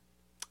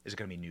 Is it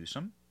going to be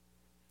Newsom?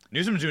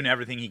 Newsom's doing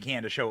everything he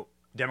can to show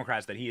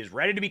Democrats that he is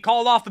ready to be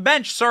called off the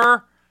bench,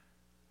 sir.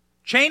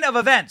 Chain of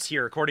events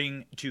here,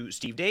 according to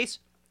Steve Deace.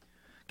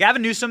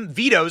 Gavin Newsom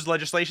vetoes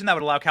legislation that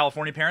would allow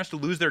California parents to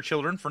lose their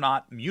children for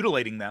not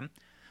mutilating them.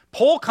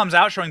 Poll comes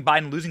out showing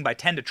Biden losing by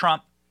 10 to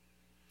Trump.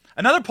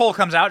 Another poll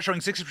comes out showing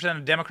 60%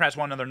 of Democrats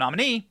want another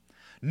nominee.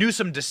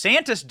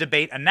 Newsom-DeSantis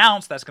debate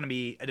announced. That's going to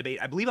be a debate,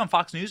 I believe, on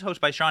Fox News, hosted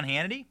by Sean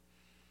Hannity.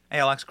 Hey,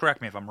 Alex,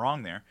 correct me if I'm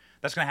wrong there.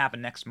 That's going to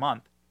happen next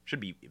month. Should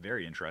be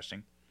very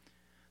interesting.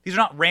 These are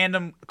not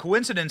random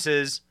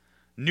coincidences.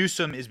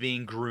 Newsom is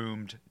being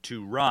groomed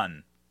to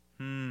run.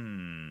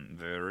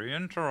 Very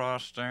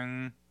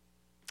interesting.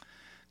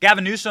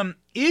 Gavin Newsom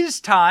is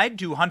tied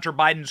to Hunter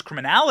Biden's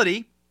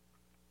criminality.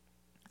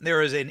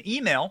 There is an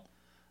email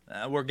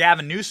where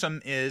Gavin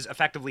Newsom is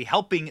effectively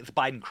helping the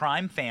Biden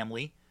crime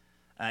family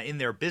in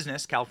their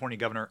business. California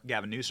Governor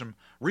Gavin Newsom,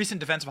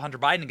 recent defense of Hunter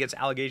Biden against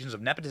allegations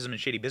of nepotism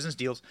and shady business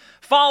deals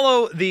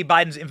follow the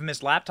Biden's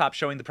infamous laptop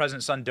showing the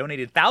president's son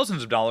donated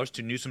thousands of dollars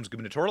to Newsom's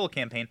gubernatorial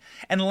campaign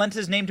and lent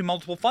his name to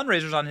multiple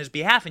fundraisers on his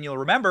behalf. And you'll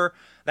remember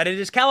that it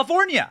is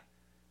California,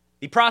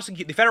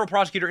 the federal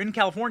prosecutor in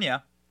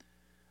California,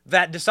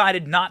 that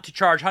decided not to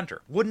charge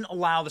Hunter, wouldn't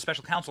allow the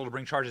special counsel to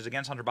bring charges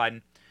against Hunter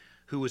Biden,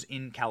 who was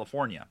in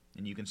California.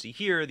 And you can see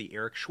here the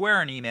Eric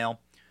Schwerin email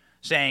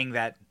saying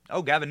that,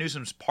 Gavin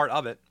Newsom's part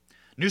of it.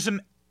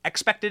 Newsom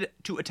expected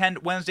to attend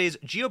Wednesday's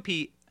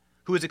GOP,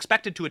 who is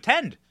expected to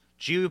attend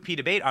GOP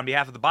debate on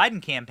behalf of the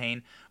Biden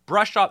campaign,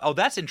 brushed off. Oh,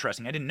 that's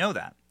interesting. I didn't know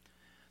that.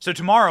 So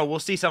tomorrow we'll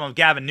see some of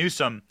Gavin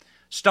Newsom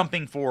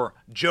stumping for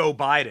Joe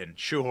Biden.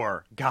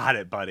 Sure. Got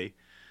it, buddy.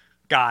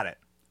 Got it.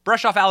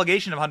 Brushed off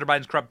allegation of Hunter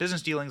Biden's corrupt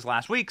business dealings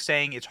last week,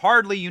 saying it's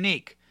hardly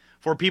unique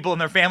for people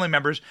and their family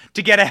members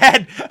to get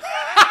ahead.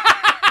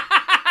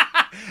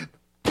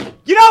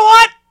 You know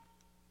what?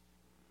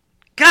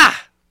 God,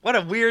 what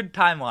a weird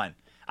timeline.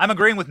 I'm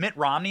agreeing with Mitt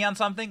Romney on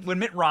something. When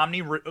Mitt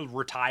Romney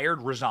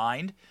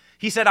resigned,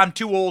 he said, I'm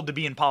too old to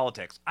be in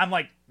politics. I'm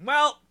like,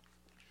 well,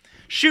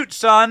 shoot,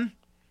 son.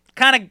 You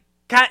kind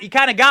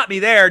of got me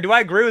there. Do I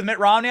agree with Mitt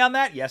Romney on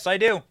that? Yes, I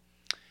do.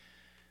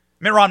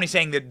 Mitt Romney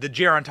saying that the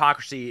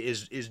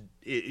gerontocracy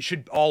it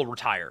should all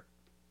retire.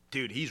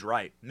 Dude, he's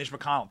right. Mitch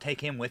McConnell,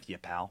 take him with you,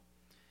 pal.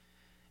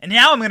 And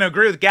now I'm going to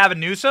agree with Gavin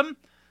Newsom,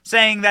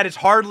 saying that it's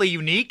hardly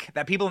unique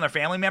that people and their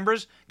family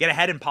members get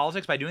ahead in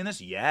politics by doing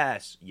this.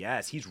 Yes,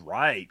 he's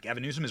right.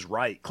 Gavin Newsom is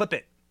right. Clip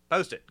it.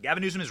 Post it.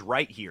 Gavin Newsom is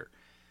right here.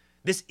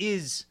 This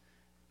is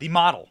the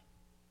model.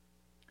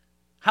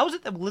 How is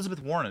it that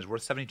Elizabeth Warren is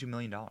worth $72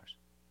 million?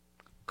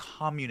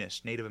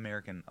 Communist Native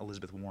American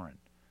Elizabeth Warren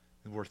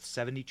is worth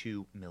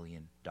 $72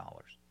 million.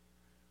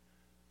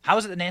 How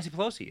is it that Nancy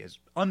Pelosi has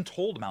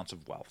untold amounts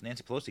of wealth?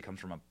 Nancy Pelosi comes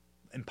from a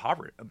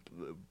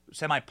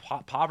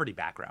semi-poverty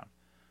background.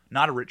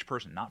 Not a rich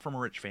person, not from a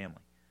rich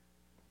family.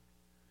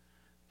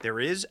 There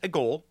is a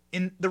goal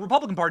in the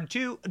Republican Party,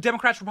 too.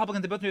 Democrats,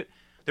 Republicans, they both do it.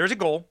 There is a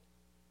goal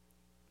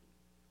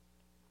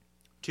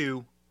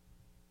to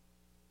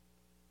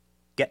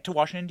get to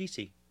Washington,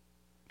 D.C.,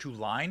 to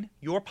line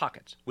your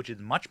pockets with as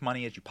much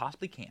money as you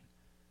possibly can.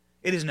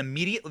 It is an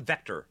immediate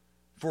vector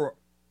for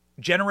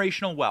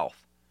generational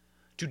wealth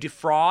to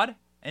defraud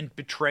and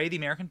betray the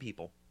American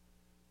people,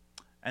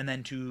 and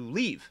then to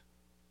leave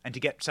and to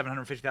get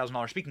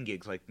 $750,000 speaking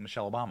gigs like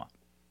Michelle Obama,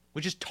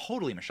 which is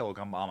totally Michelle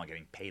Obama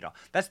getting paid off.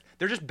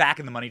 They're just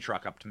backing the money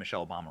truck up to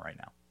Michelle Obama right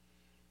now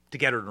to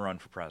get her to run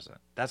for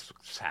president. That's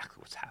exactly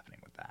what's happening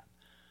with that.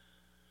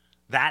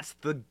 That's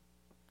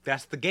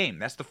the game.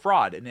 That's the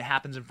fraud, and it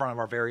happens in front of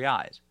our very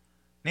eyes.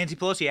 Nancy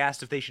Pelosi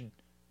asked if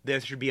there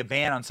should be a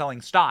ban on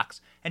selling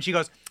stocks, and she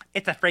goes,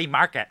 "It's a free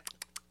market."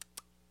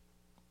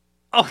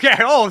 Okay,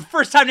 the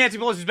first time Nancy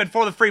Pelosi's been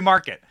for the free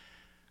market,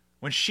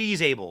 when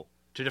she's able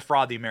to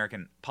defraud the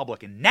American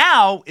public, and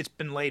now it's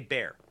been laid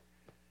bare.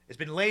 It's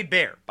been laid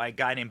bare by a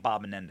guy named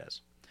Bob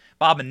Menendez.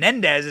 Bob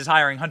Menendez is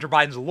hiring Hunter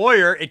Biden's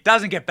lawyer. It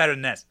doesn't get better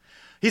than this.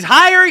 He's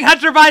hiring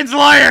Hunter Biden's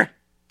lawyer.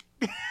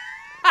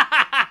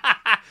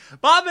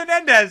 Bob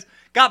Menendez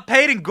got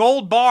paid in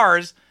gold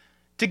bars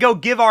to go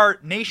give our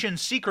nation's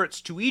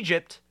secrets to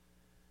Egypt.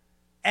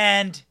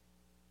 And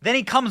then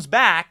he comes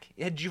back.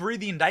 Did you read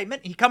the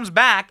indictment? He comes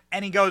back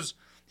and he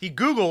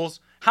Googles,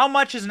 how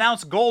much is an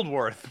ounce gold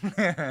worth?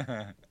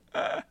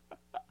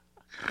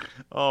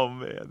 Oh,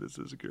 man, this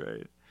is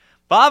great.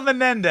 Bob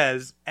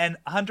Menendez and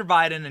Hunter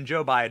Biden and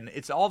Joe Biden,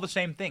 it's all the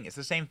same thing. It's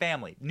the same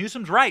family.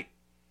 Newsom's right.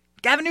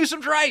 Gavin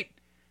Newsom's right.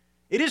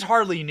 It is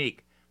hardly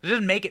unique. It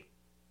doesn't make it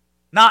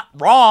not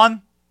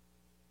wrong.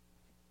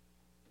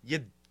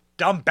 You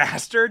dumb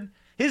bastard.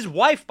 His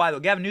wife, by the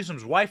way, Gavin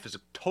Newsom's wife is a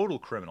total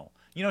criminal.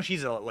 You know,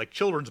 she's a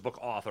children's book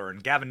author,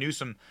 and Gavin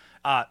Newsom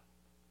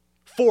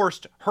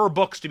forced her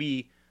books to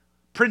be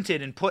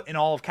printed and put in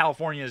all of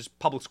California's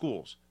public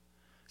schools.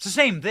 It's the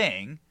same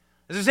thing.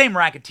 It's the same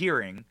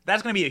racketeering.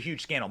 That's going to be a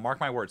huge scandal. Mark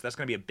my words. That's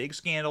going to be a big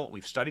scandal.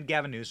 We've studied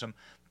Gavin Newsom.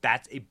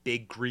 That's a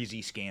big,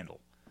 greasy scandal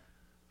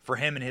for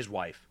him and his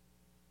wife.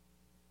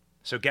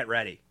 So get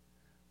ready.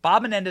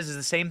 Bob Menendez is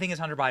the same thing as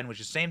Hunter Biden, which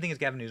is the same thing as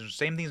Gavin Newsom,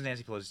 same thing as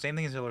Nancy Pelosi, same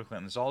thing as Hillary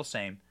Clinton. It's all the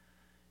same.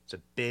 It's a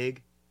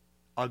big,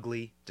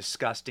 ugly,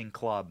 disgusting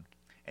club,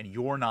 and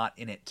you're not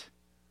in it.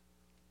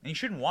 And you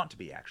shouldn't want to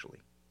be, actually.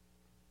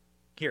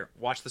 Here,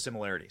 watch the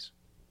similarities.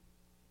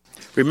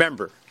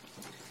 Remember,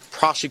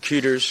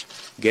 prosecutors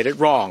get it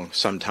wrong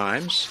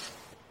sometimes.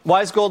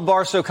 Why is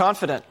Goldbar so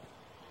confident?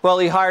 Well,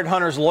 he hired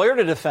Hunter's lawyer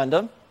to defend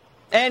him,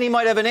 and he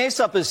might have an ace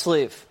up his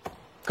sleeve.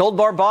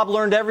 Goldbar Bob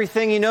learned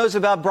everything he knows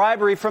about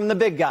bribery from the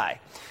big guy.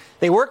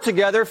 They worked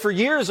together for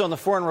years on the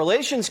Foreign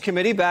Relations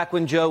Committee back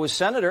when Joe was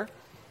senator.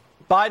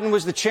 Biden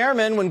was the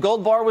chairman when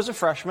Goldbar was a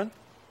freshman.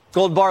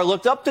 Goldbar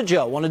looked up to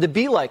Joe, wanted to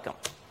be like him.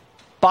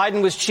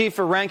 Biden was chief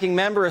or ranking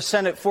member of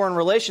Senate Foreign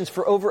Relations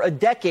for over a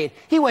decade.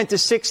 He went to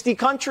 60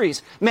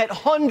 countries, met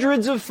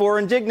hundreds of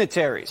foreign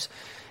dignitaries,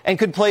 and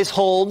could place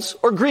holds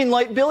or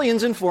greenlight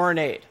billions in foreign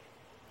aid.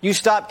 You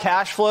stop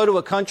cash flow to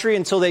a country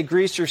until they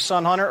grease your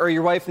son Hunter or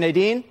your wife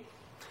Nadine?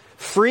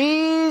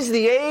 Freeze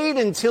the aid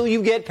until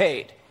you get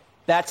paid.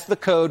 That's the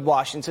code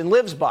Washington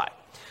lives by.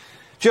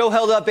 Joe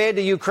held up aid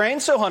to Ukraine,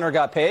 so Hunter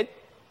got paid.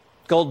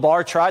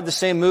 Goldbar tried the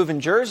same move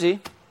in Jersey,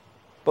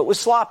 but was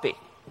sloppy.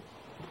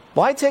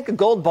 Why take a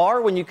gold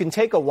bar when you can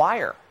take a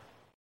wire?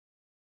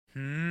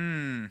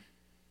 I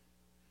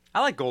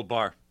like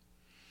Goldbar.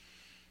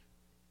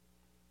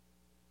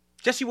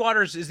 Jesse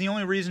Waters is the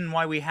only reason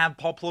why we have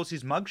Paul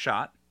Pelosi's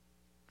mugshot.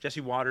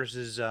 Jesse Waters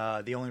is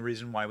the only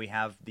reason why we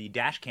have the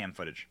dash cam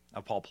footage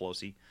of Paul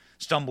Pelosi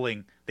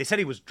stumbling. They said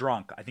he was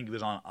drunk. I think he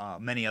was on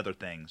many other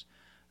things.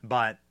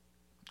 But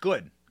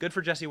good. Good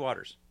for Jesse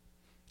Waters.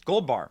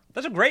 Goldbar.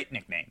 That's a great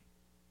nickname.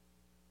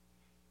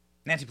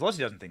 Nancy Pelosi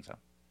doesn't think so.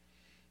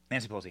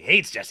 Nancy Pelosi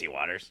hates Jesse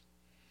Waters.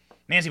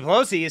 Nancy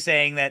Pelosi is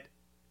saying that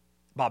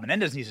Bob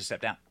Menendez needs to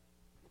step down.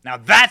 Now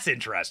that's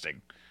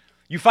interesting.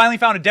 You finally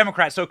found a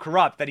Democrat so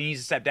corrupt that he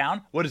needs to step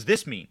down? What does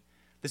this mean?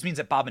 This means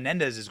that Bob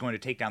Menendez is going to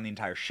take down the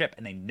entire ship,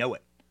 and they know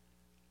it.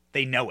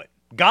 They know it.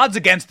 God's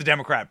against the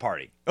Democrat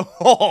Party.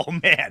 Oh,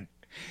 man.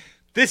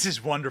 This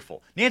is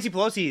wonderful. Nancy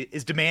Pelosi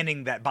is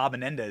demanding that Bob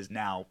Menendez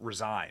now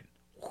resign.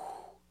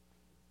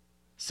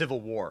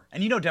 Civil war.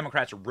 And you know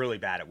Democrats are really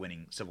bad at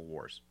winning civil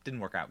wars. Didn't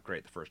work out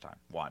great the first time.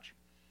 Watch.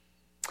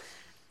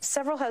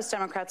 Several House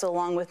Democrats,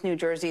 along with New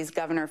Jersey's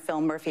Governor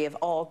Phil Murphy, have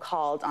all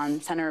called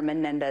on Senator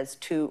Menendez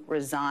to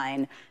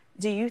resign.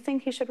 Do you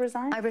think he should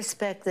resign? I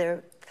respect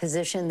their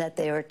position that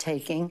they are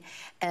taking,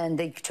 and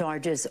the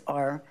charges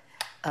are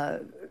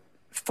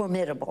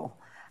formidable.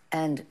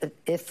 And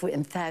if,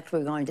 in fact,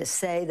 we're going to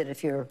say that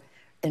if you're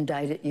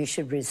indicted, you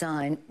should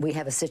resign, we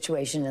have a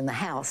situation in the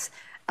House,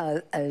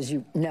 as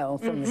you know,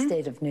 from the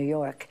state of New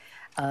York,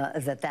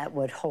 that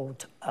would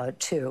hold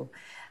too.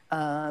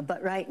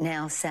 But right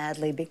now,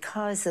 sadly,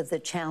 because of the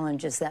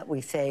challenges that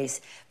we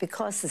face,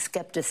 because the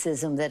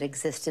skepticism that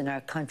exists in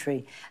our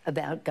country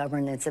about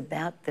governance,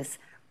 about this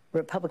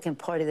Republican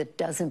Party that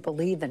doesn't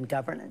believe in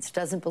governance,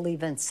 doesn't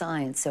believe in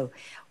science, so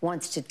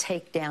wants to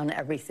take down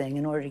everything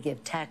in order to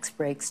give tax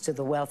breaks to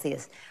the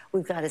wealthiest,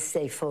 we've got to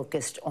stay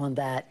focused on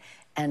that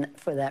And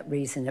for that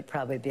reason, it'd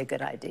probably be a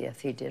good idea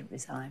if he did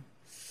resign.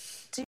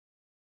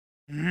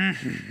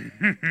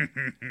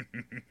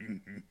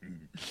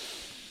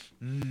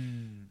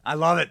 I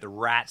love it. The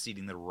rats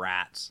eating the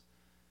rats.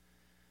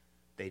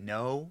 They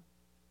know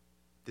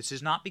this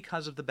is not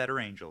because of the better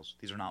angels.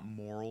 These are not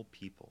moral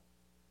people.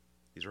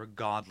 These are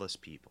godless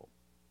people.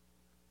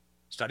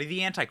 Study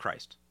the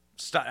Antichrist.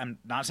 I'm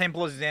not saying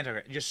Pelosi's the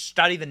Antichrist. Just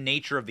study the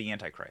nature of the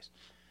Antichrist.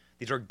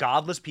 These are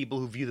godless people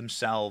who view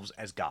themselves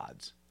as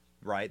gods,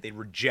 right? They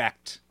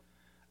reject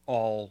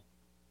all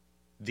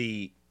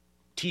the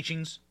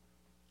teachings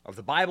of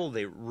the Bible.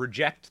 They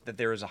reject that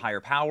there is a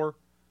higher power.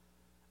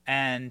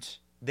 And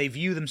they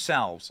view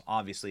themselves,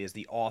 obviously, as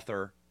the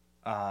author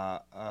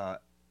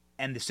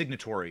and the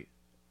signatory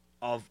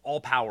of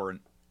all power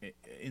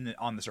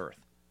on this earth.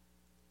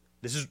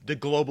 This is the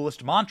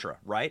globalist mantra,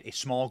 right? A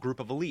small group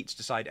of elites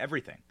decide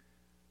everything.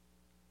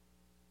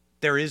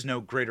 There is no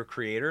greater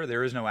creator.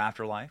 There is no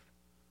afterlife.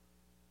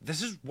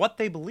 This is what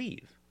they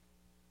believe.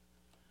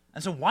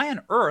 And so why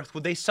on earth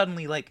would they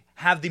suddenly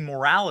have the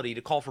morality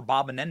to call for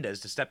Bob Menendez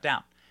to step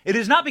down? It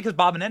is not because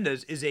Bob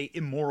Menendez is an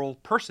immoral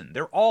person.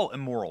 They're all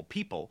immoral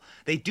people.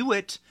 They do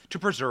it to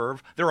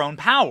preserve their own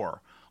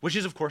power, which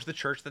is, of course, the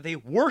church that they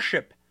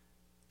worship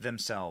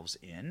themselves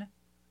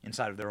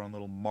inside of their own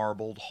little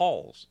marbled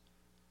halls.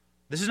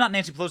 This is not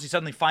Nancy Pelosi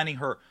suddenly finding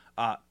her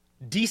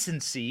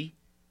decency.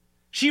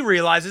 She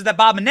realizes that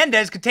Bob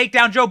Menendez could take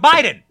down Joe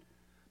Biden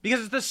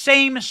because it's the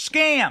same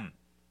scam.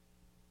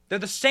 They're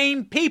the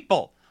same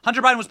people.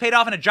 Hunter Biden was paid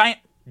off in a giant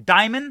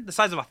diamond the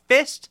size of a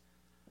fist.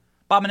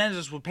 Bob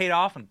Menendez was paid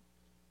off in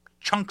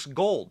chunks of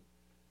gold.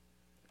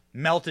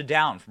 Melted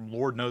down from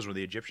Lord knows where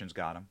the Egyptians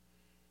got him.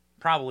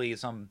 Probably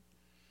some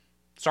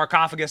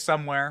sarcophagus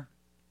somewhere.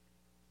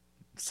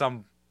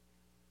 Some,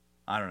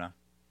 I don't know,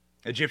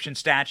 Egyptian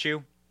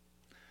statue.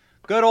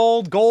 Good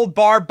old gold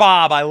bar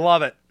Bob. I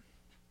love it.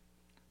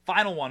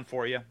 Final one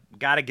for you.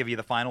 Got to give you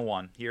the final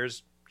one.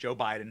 Here's Joe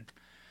Biden.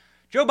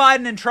 Joe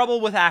Biden in trouble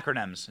with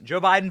acronyms.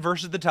 Joe Biden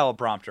versus the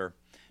teleprompter.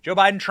 Joe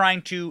Biden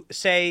trying to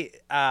say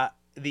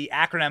the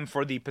acronym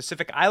for the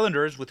Pacific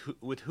Islanders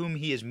with whom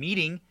he is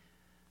meeting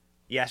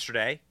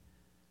yesterday.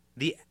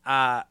 The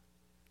acronym,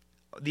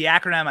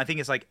 I think,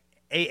 is like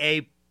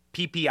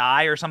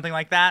AAPPI or something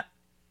like that.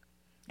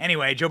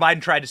 Anyway, Joe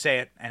Biden tried to say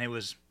it, and it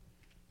was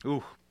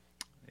a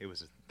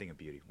thing of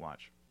beauty.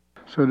 Watch.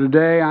 So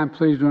today, I'm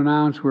pleased to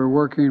announce we're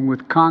working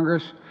with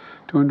Congress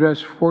to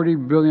invest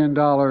 $40 billion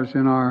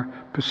in our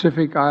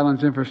Pacific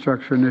Islands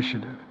Infrastructure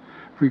Initiative.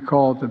 We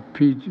call it the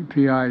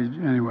PI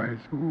anyways.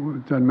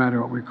 It doesn't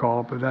matter what we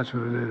call it, but that's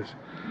what it is.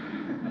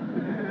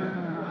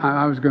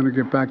 I was going to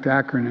get back to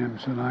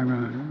acronyms, and I'm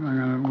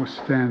going to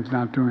withstand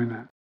not doing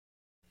that.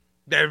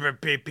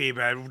 PP,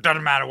 but it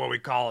doesn't matter what we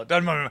call it.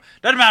 Doesn't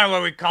matter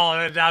what we call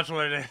it. That's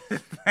what it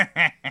is.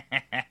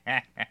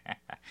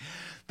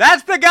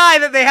 That's the guy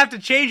that they have to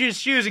change his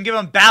shoes and give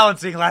him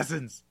balancing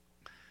lessons.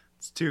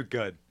 It's too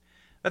good.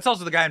 That's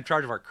also the guy in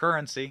charge of our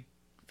currency,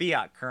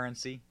 fiat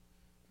currency,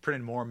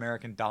 printed more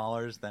American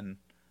dollars than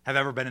have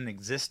ever been in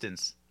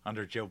existence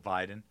under Joe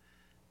Biden.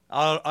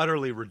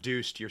 Utterly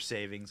reduced your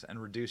savings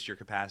and reduced your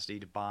capacity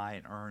to buy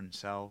and earn,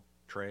 sell,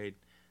 trade,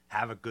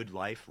 have a good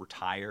life,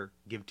 retire,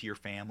 give to your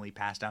family,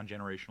 pass down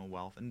generational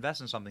wealth, invest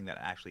in something that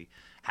actually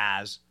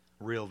has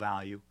real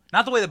value.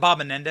 Not the way that Bob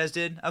Menendez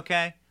did,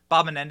 okay?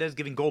 Bob Menendez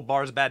giving gold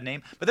bars a bad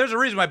name, but there's a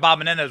reason why Bob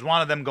Menendez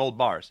wanted them gold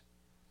bars.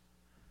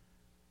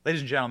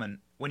 Ladies and gentlemen,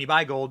 when you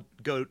buy gold,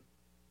 go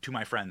to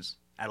my friends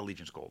at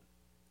Allegiance Gold.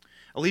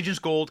 Allegiance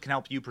Gold can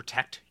help you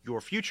protect your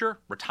future,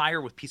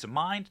 retire with peace of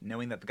mind,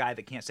 knowing that the guy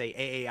that can't say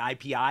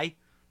AAIPI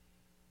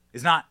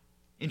is not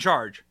in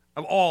charge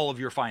of all of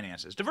your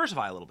finances.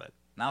 Diversify a little bit.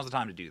 Now's the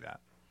time to do that.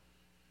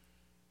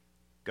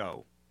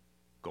 Go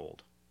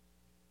gold.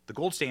 The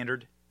gold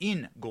standard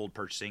in gold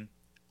purchasing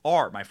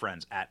are my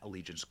friends at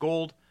Allegiance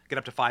Gold. Get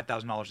up to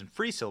 $5,000 in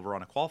free silver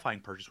on a qualifying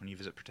purchase when you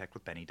visit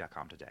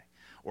protectwithbenny.com today.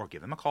 Or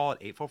give them a call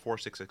at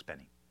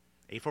 844-66-BENNY.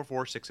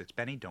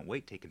 844-66-BENNY. Don't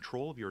wait. Take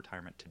control of your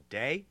retirement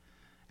today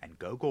and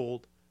go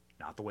gold.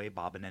 Not the way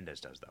Bob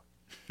Menendez does,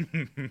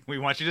 though. We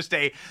want you to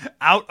stay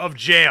out of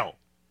jail.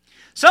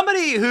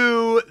 Somebody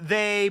who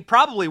they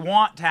probably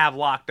want to have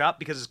locked up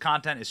because his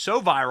content is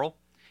so viral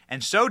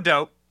and so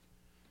dope,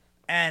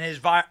 and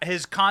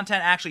his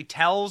content actually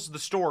tells the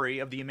story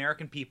of the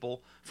American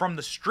people from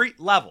the street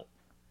level,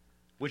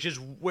 which is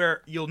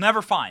where you'll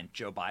never find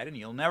Joe Biden.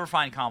 You'll never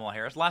find Kamala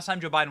Harris. Last time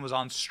Joe Biden was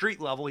on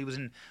street level, he was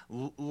in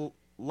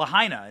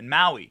Lahaina in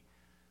Maui,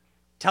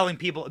 telling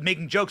people,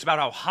 making jokes about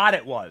how hot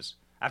it was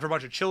after a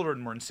bunch of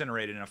children were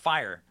incinerated in a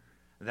fire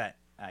that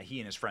he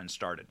and his friends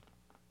started.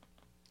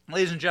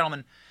 Ladies and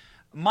gentlemen,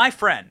 my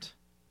friend,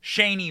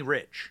 Shaneyy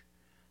Ricch,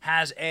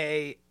 has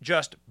a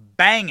just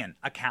banging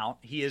account.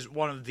 He is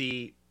one of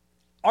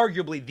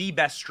arguably the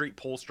best street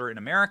pollster in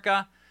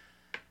America.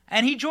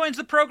 And he joins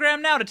the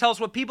program now to tell us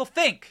what people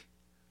think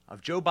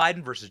of Joe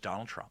Biden versus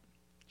Donald Trump.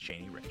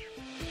 Shaneyy Ricch.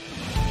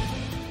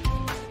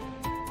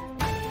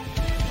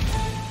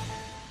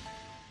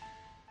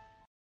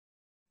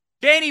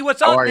 Shaneyy,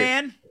 what's up,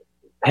 man?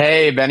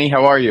 Hey, Benny,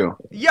 how are you?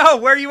 Yo,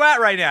 where are you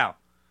at right now?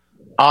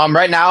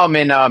 Right now I'm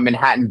in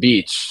Manhattan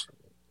Beach.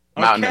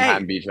 I'm out in Okay.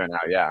 Manhattan Beach right now.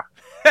 Yeah.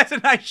 That's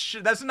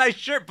a nice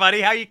shirt,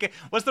 buddy.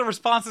 What's the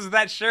responses of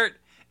that shirt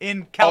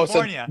in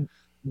California? Oh, so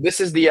this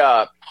is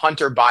the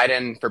Hunter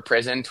Biden for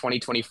Prison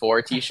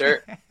 2024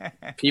 T-shirt.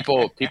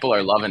 People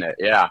are loving it.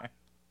 Yeah.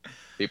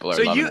 People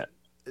are loving it.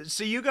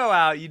 So you go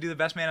out, you do the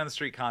best man on the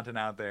street content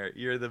out there.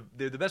 You're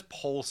the best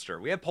pollster.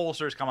 We have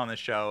pollsters come on the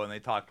show and they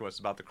talk to us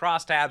about the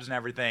crosstabs and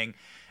everything,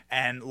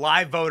 and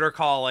live voter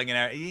calling,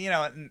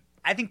 and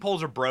I think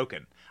polls are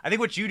broken. I think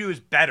what you do is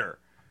better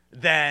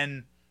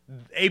than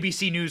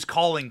ABC News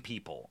calling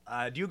people.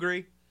 Do you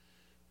agree?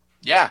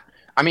 Yeah.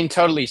 I mean,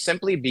 totally.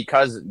 Simply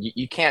because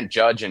you can't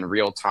judge in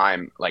real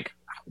time. Like,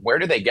 where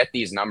do they get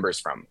these numbers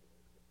from?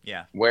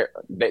 Yeah. Where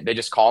they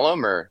just call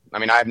them, or I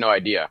mean, I have no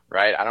idea,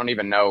 right? I don't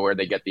even know where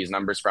they get these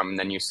numbers from. And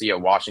then you see a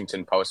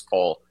Washington Post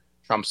poll,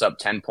 Trump's up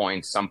 10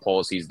 points. Some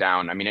polls he's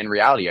down. I mean, in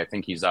reality, I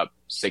think he's up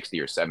 60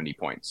 or 70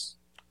 points.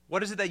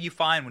 What is it that you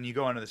find when you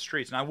go into the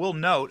streets? And I will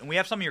note, and we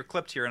have some of your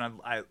clips here,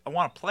 and I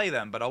want to play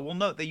them, but I will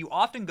note that you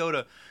often go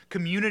to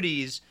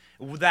communities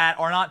that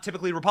are not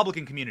typically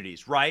Republican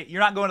communities, right? You're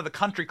not going to the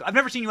country. I've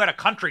never seen you at a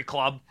country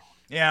club,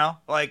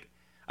 I've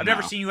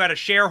never seen you at a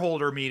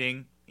shareholder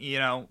meeting,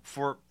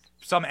 for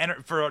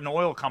an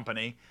oil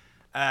company.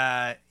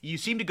 You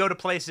seem to go to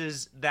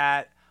places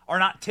that are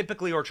not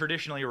typically or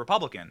traditionally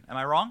Republican. Am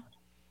I wrong?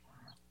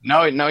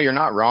 No, you're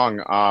not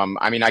wrong.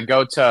 I mean, I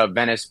go to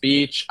Venice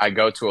Beach. I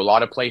go to a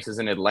lot of places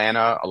in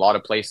Atlanta, a lot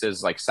of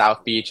places like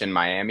South Beach and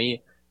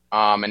Miami.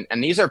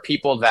 And these are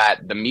people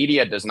that the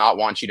media does not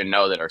want you to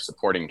know that are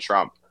supporting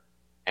Trump.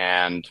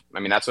 And I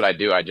mean, that's what I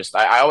do.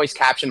 I always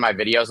caption my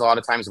videos a lot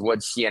of times. Would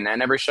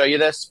CNN ever show you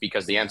this?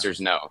 Because the answer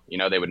is no.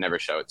 They would never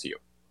show it to you.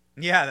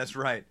 Yeah, that's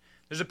right.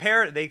 There's a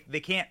pair. They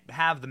can't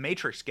have the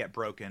Matrix get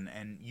broken,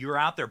 and you're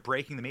out there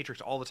breaking the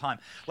Matrix all the time.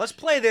 Let's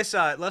play this.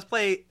 Let's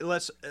play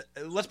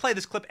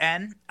this clip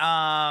N.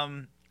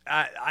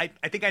 I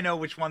think I know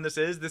which one this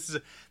is.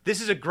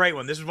 This is a great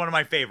one. This is one of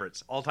my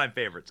favorites, all-time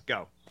favorites.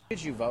 Go. Who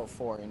did you vote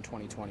for in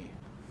 2020?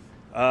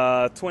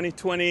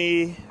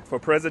 2020 for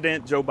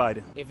President Joe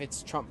Biden. If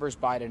it's Trump versus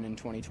Biden in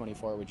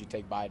 2024, would you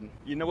take Biden?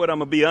 You know what? I'm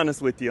gonna be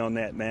honest with you on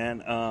that,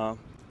 man.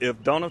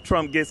 If Donald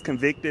Trump gets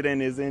convicted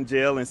and is in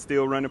jail and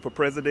still running for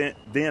president,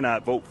 then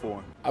I'd vote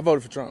for him. I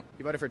voted for Trump.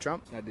 You voted for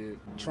Trump? I did.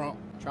 Trump.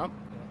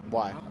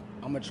 Why?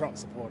 I'm a Trump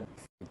supporter.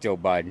 Joe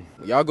Biden.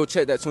 Y'all go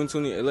check that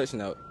 2020 election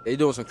out. They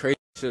doing some crazy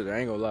shit. I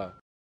ain't gonna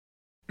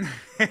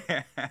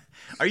lie.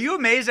 Are you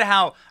amazed at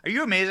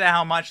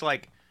how much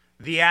like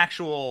the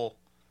actual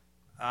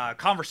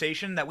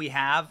conversation that we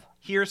have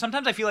here?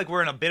 Sometimes I feel like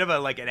we're in a bit of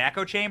an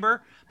echo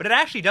chamber, but it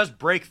actually does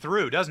break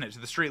through, doesn't it, to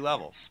the street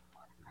level?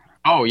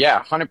 Oh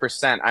yeah,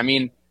 100%. I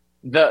mean,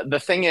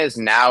 the thing is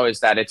now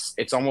is that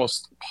it's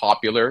almost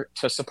popular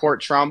to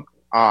support Trump.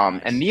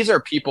 And these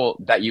are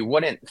people that you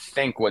wouldn't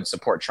think would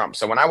support Trump.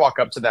 So when I walk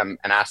up to them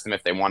and ask them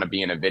if they want to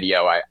be in a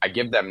video, I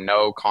give them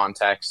no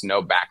context,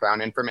 no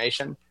background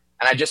information,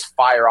 and I just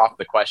fire off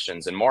the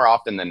questions. And more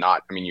often than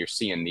not, I mean, you're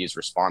seeing these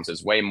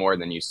responses way more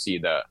than you see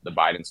the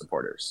Biden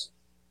supporters.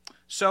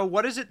 So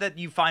what is it that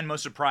you find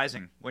most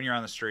surprising when you're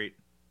on the street?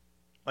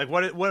 Like,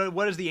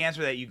 what is the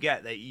answer that you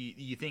get that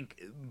you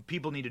think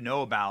people need to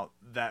know about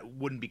that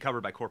wouldn't be covered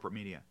by corporate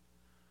media?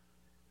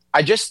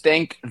 I just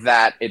think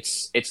that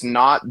it's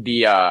not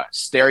the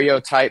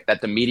stereotype that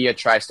the media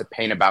tries to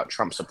paint about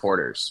Trump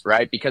supporters,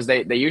 right? Because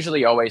they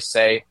usually always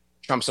say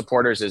Trump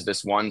supporters is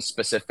this one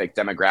specific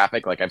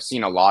demographic. Like, I've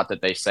seen a lot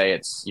that they say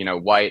it's,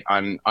 white,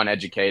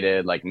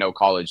 uneducated, like no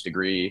college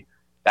degree,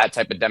 that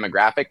type of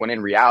demographic, when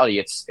in reality,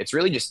 it's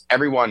really just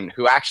everyone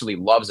who actually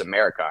loves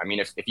America. I mean,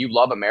 if you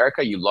love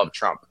America, you love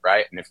Trump,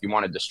 right? And if you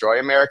want to destroy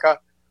America,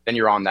 then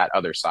you're on that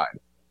other side.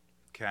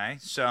 Okay,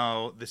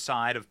 so the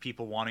side of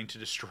people wanting to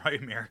destroy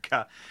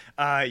America,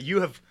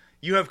 you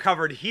have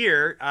covered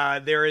here.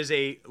 There is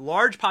a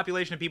large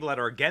population of people that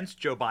are against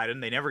Joe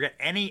Biden. They never get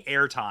any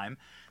airtime.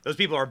 Those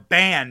people are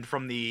banned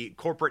from the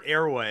corporate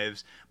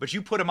airwaves, but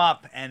you put them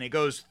up and it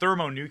goes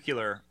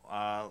thermonuclear.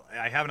 I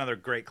have another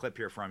great clip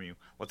here from you.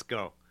 Let's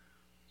go.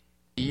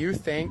 Do you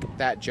think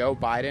that Joe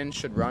Biden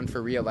should run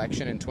for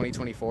re-election in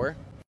 2024?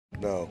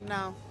 No.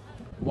 No.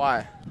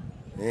 Why?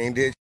 He ain't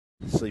did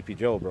Sleepy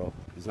Joe, bro.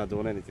 He's not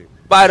doing anything.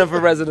 Biden for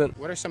president.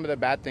 What are some of the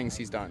bad things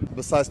he's done?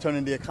 Besides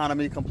turning the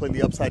economy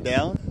completely upside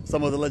down,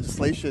 some of the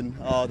legislation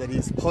that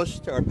he's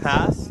pushed or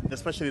passed,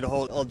 especially the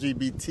whole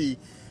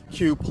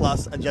LGBTQ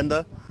plus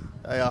agenda,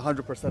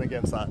 100%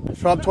 against that.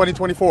 Trump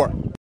 2024.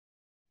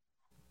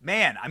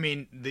 Man, I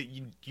mean,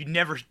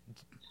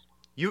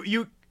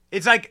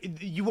 it's like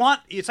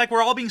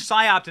we're all being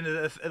psyoped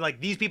into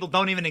like these people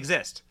don't even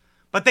exist,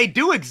 but they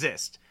do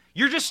exist.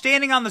 You're just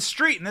standing on the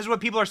street, and this is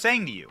what people are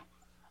saying to you.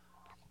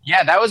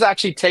 Yeah, that was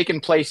actually taking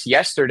place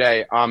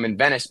yesterday in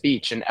Venice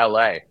Beach in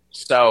LA.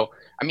 So,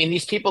 I mean,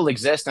 these people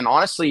exist, and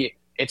honestly,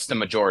 it's the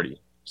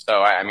majority.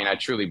 So, I mean, I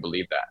truly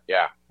believe that.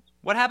 Yeah.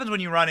 What happens when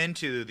you run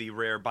into the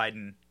rare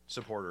Biden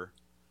supporter?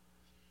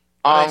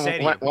 What do they say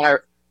to you?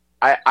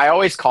 I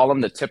always call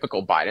them the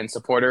typical Biden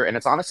supporter, and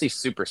it's honestly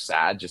super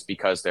sad just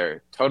because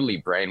they're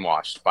totally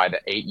brainwashed by the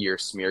 8-year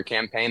smear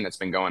campaign that's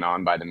been going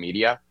on by the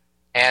media.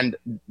 And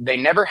they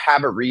never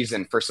have a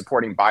reason for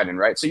supporting Biden,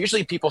 right? So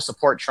usually people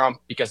support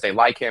Trump because they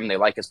like him, they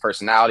like his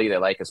personality, they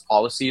like his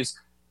policies.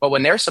 But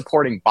when they're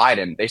supporting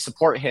Biden, they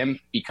support him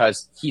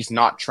because he's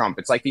not Trump.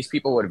 It's like these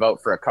people would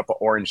vote for a cup of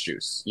orange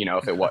juice, you know,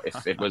 if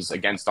it was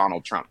against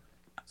Donald Trump.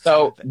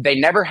 So they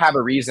never have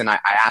a reason. I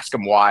ask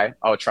them why.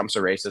 Oh, Trump's a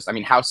racist. I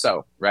mean, how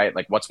so, right?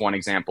 Like, what's one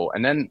example?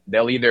 And then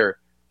they'll either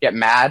get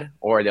mad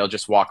or they'll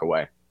just walk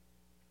away.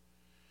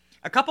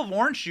 A cup of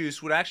orange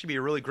juice would actually be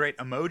a really great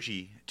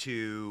emoji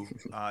to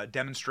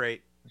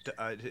demonstrate,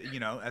 you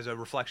know, as a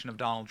reflection of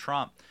Donald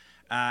Trump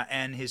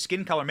and his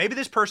skin color. Maybe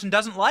this person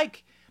doesn't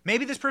like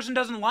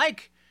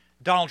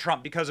Donald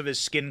Trump because of his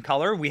skin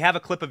color. We have a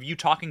clip of you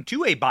talking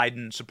to a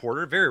Biden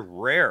supporter, very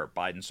rare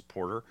Biden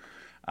supporter.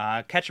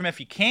 Catch him if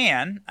you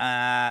can.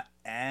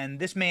 And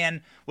this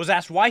man was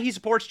asked why he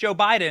supports Joe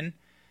Biden,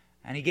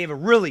 and he gave a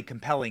really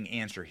compelling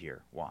answer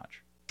here.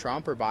 Watch.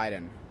 Trump or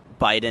Biden?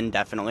 Biden,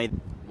 definitely.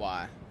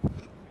 Why?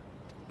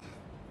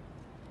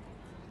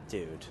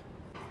 Dude.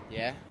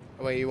 Yeah?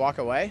 Wait, you walk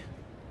away?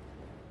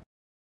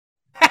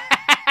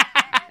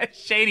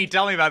 Shaneyy,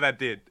 tell me about that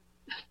dude.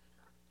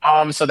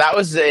 So that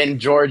was in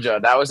Georgia.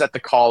 That was at the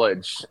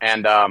college.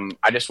 And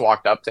I just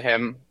walked up to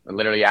him and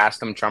literally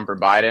asked him Trump or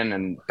Biden.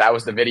 And that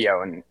was the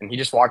video. And he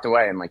just walked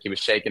away and like he was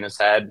shaking his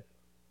head.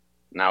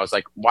 And I was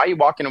like, why are you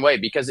walking away?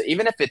 Because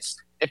even if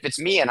it's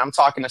me and I'm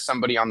talking to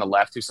somebody on the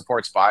left who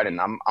supports Biden,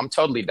 I'm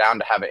totally down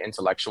to have an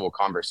intellectual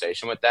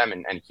conversation with them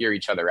and hear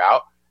each other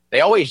out.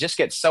 They always just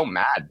get so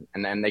mad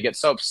and then they get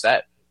so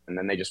upset and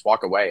then they just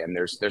walk away. And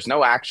there's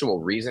no actual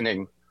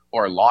reasoning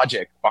or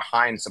logic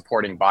behind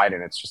supporting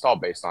Biden. It's just all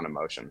based on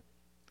emotion.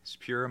 It's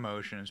pure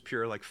emotion. It's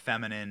pure like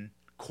feminine,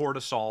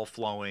 cortisol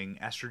flowing,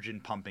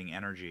 estrogen pumping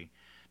energy.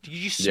 Did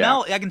you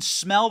smell? Yeah. I can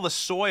smell the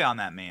soy on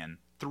that man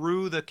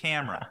through the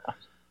camera.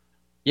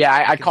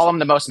 Yeah, I call him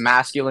the most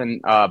masculine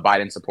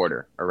Biden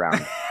supporter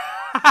around.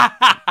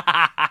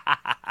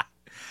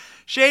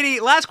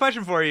 Shaneyy, last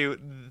question for you.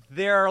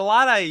 There are a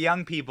lot of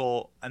young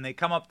people, and they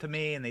come up to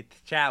me, and they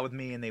chat with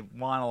me, and they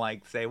want to,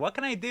 like, say, what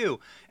can I do?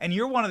 And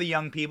you're one of the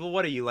young people.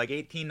 What are you, like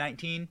 18,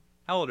 19?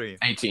 How old are you?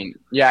 18.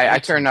 Yeah, I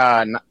turned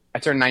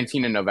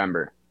 19 in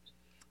November.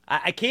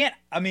 I can't,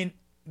 I mean,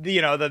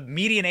 the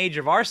median age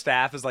of our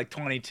staff is like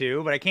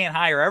 22, but I can't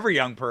hire every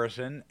young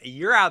person.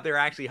 You're out there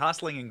actually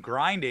hustling and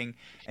grinding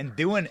and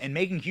doing and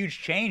making huge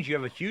change. You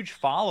have a huge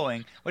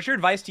following. What's your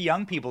advice to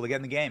young people to get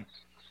in the game?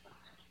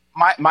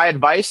 My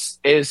advice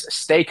is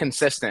stay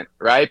consistent,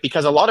 right?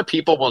 Because a lot of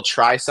people will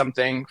try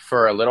something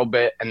for a little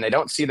bit and they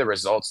don't see the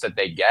results that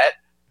they get,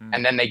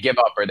 and then they give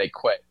up or they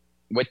quit.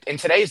 In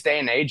today's day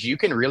and age, you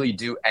can really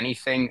do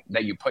anything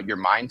that you put your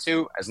mind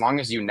to as long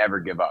as you never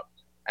give up.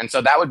 And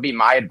so that would be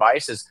my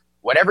advice is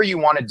whatever you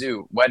want to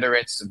do, whether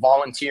it's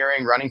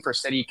volunteering, running for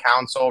city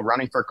council,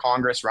 running for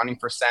Congress, running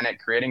for Senate,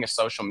 creating a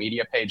social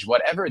media page,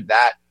 whatever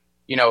that,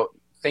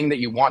 thing that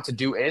you want to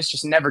do is,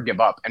 just never give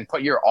up and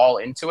put your all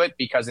into it,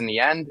 because in the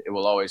end, it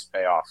will always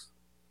pay off.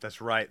 That's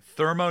right.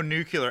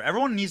 Thermonuclear.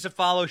 Everyone needs to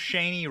follow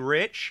Shaneyy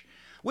Ricch.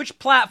 Which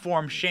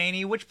platform,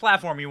 Shaneyy? Which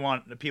platform you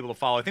want people to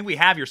follow? I think we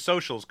have your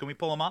socials. Can we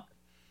pull them up?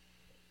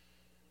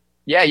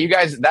 Yeah, you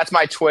guys, that's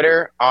my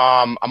Twitter.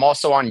 I'm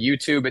also on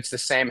YouTube. It's the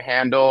same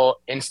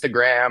handle,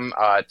 Instagram,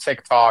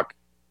 TikTok.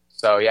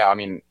 So yeah, I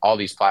mean, all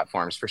these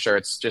platforms for sure.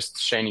 It's just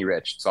Shaneyy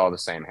Ricch. It's all the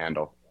same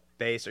handle.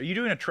 Base. Are you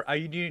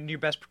doing your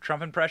best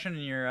Trump impression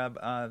in your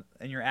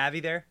Avi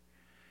there?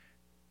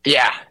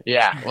 Yeah.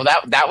 Well,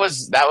 that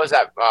was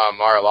at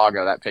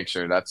Mar-a-Lago. That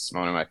picture. That's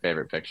one of my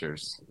favorite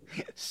pictures.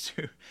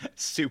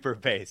 Super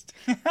based.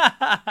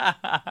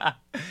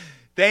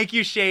 Thank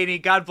you,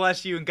 Shaneyy. God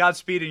bless you and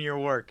Godspeed in your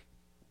work.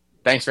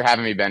 Thanks for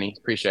having me, Benny.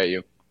 Appreciate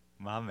you.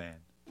 My man.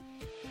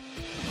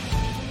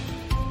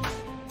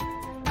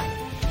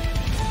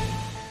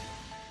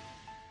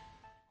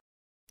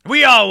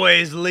 We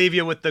always leave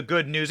you with the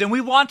good news, and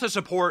we want to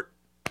support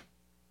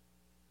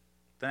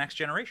the next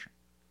generation.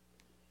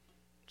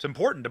 It's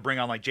important to bring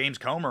on like James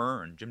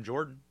Comer and Jim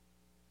Jordan.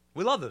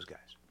 We love those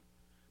guys.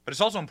 But it's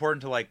also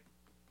important to like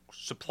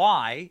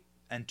supply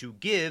and to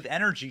give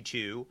energy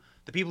to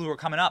the people who are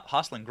coming up,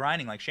 hustling,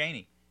 grinding like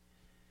Shaneyy,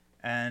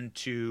 and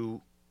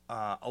to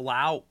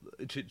allow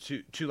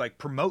to like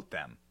promote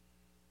them.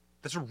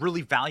 That's a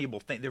really valuable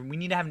thing. We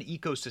need to have an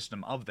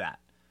ecosystem of that.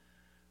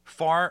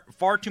 Far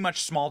too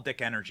much small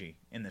dick energy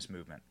in this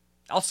movement.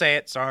 I'll say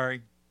it.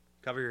 Sorry,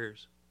 cover your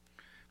ears.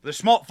 There's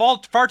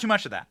far too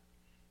much of that.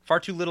 Far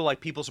too little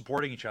like people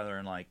supporting each other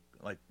and like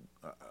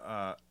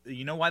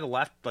you know why the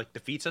left like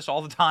defeats us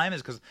all the time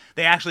is because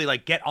they actually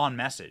like get on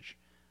message,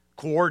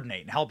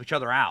 coordinate, and help each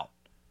other out.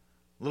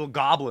 Little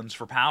goblins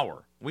for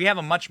power. We have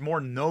a much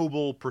more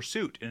noble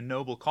pursuit and a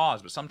noble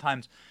cause, but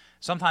sometimes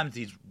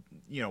these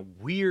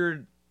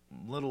weird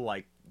little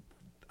like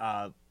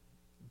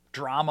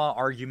drama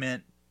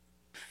argument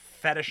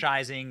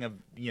fetishizing of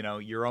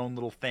your own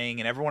little thing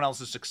and everyone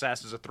else's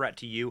success is a threat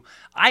to you.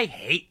 I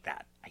hate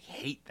that.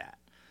 That's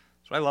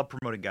why I love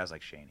promoting guys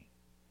like Shaneyy.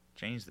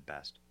 Cheney's the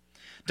best.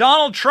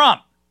 Donald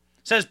Trump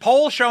says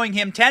poll showing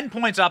him 10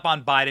 points up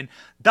on Biden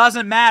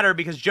doesn't matter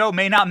because Joe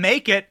may not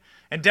make it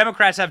and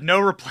Democrats have no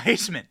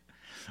replacement.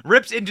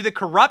 Rips into the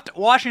corrupt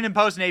Washington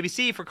Post and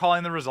ABC for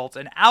calling the results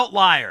an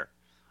outlier.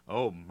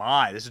 Oh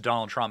my, this is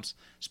Donald Trump's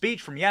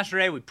speech from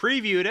yesterday. We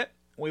previewed it.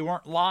 We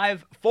weren't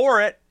live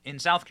for it in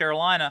South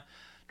Carolina.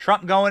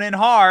 Trump going in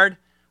hard.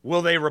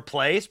 Will they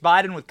replace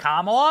Biden with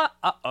Kamala?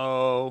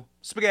 Uh-oh.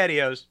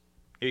 SpaghettiOs.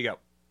 Here you go.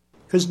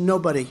 Because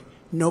nobody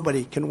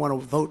can want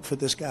to vote for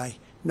this guy.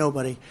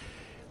 Nobody.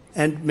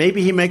 And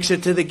maybe he makes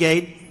it to the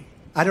gate.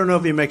 I don't know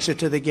if he makes it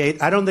to the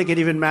gate. I don't think it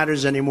even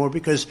matters anymore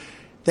because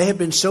they have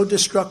been so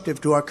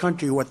destructive to our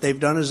country, what they've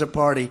done as a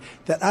party,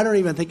 that I don't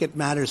even think it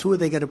matters. Who are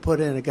they going to put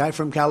in? A guy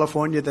from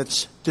California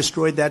that's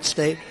destroyed that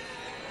state?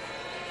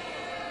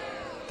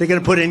 They're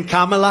going to put in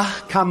Kamala?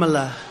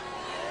 Kamala.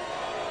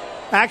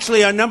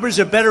 Actually, our numbers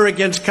are better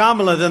against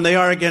Kamala than they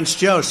are against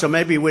Joe, so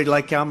maybe we'd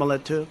like Kamala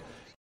too.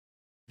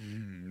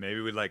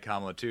 Maybe we'd like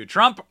Kamala too.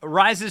 Trump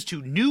rises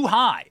to new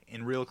high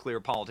in Real Clear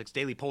Politics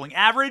daily polling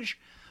average.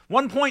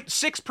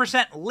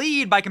 1.6%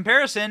 lead by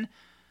comparison.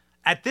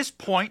 At this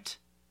point,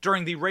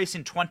 during the race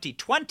in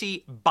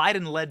 2020,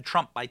 Biden led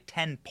Trump by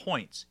 10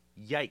 points.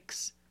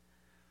 Yikes.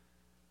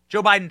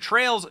 Joe Biden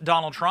trails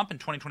Donald Trump in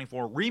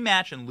 2024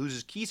 rematch and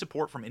loses key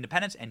support from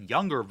independents and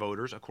younger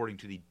voters, according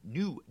to the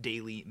new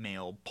Daily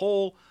Mail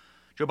poll.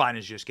 Joe Biden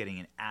is just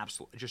getting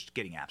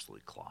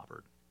absolutely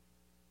clobbered.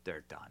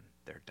 They're done.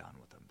 They're done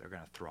with him. They're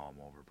going to throw him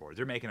overboard.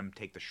 They're making him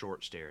take the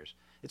short stairs.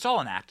 It's all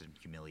an act of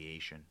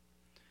humiliation.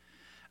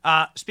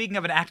 Speaking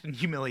of an act of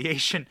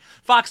humiliation,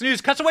 Fox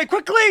News cuts away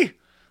quickly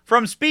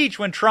from speech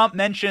when Trump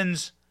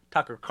mentions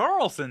Tucker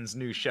Carlson's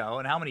new show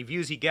and how many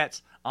views he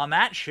gets on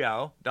that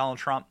show. Donald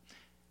Trump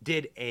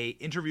did a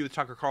interview with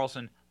Tucker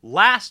Carlson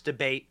last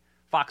debate,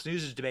 Fox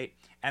News' debate,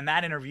 and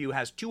that interview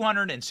has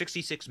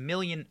 266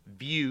 million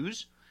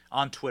views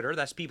on Twitter.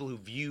 That's people who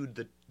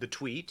viewed the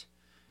tweet.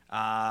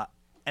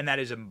 And that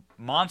is a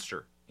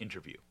monster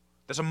interview.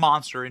 That's a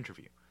monster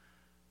interview.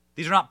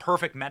 These are not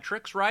perfect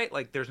metrics, right?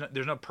 Like there's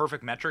no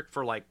perfect metric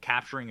for like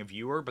capturing a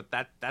viewer, but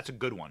that's a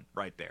good one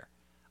right there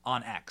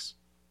on X.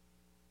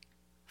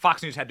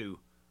 Fox News had to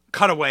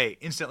cut away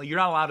instantly. You're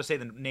not allowed to say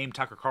the name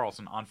Tucker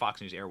Carlson on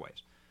Fox News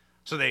airwaves.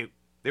 So they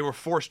were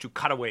forced to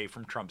cut away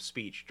from Trump's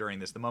speech during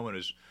this. The moment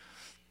was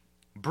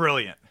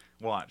brilliant.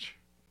 Watch.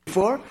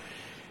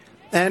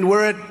 And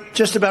we're at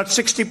just about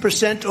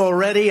 60%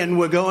 already, and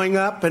we're going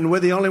up, and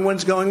we're the only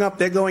ones going up.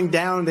 They're going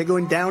down. They're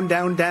going down,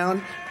 down,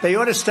 down. They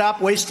ought to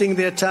stop wasting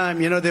their time.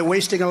 You know, they're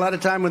wasting a lot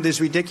of time with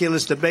these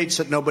ridiculous debates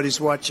that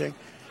nobody's watching.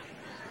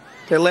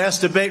 Their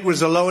last debate was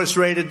the lowest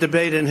rated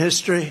debate in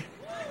history.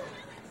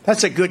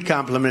 That's a good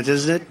compliment,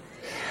 isn't it?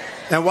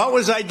 And what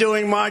was I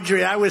doing,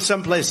 Marjorie? I was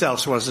someplace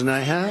else, wasn't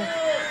I, huh?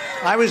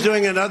 I was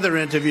doing another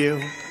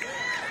interview.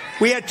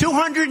 We had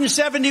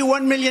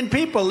 271 million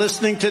people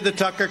listening to the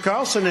Tucker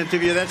Carlson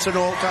interview. That's an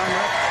all-time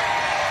record.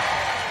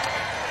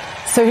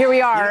 So here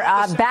we are,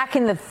 back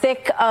in the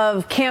thick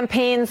of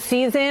campaign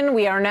season.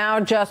 We are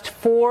now just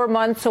 4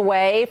 months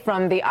away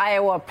from the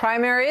Iowa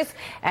primaries,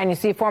 and you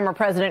see former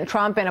President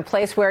Trump in a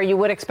place where you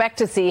would expect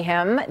to see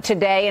him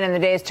today and in the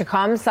days to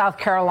come, South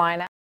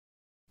Carolina.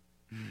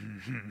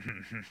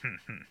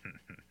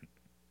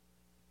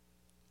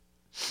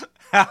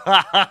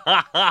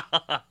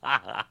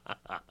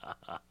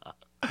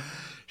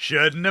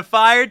 Shouldn't have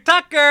fired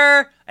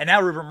Tucker. And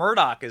now Rupert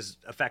Murdoch is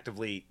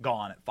effectively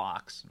gone at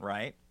Fox,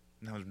 right?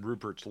 That was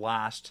Rupert's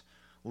last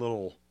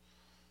little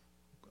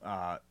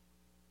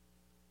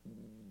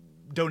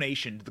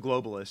donation to the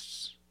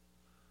globalists.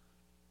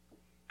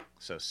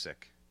 So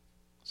sick.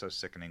 So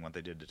sickening what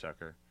they did to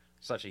Tucker.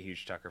 Such a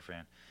huge Tucker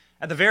fan.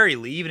 At the very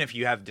least, even if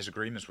you have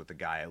disagreements with the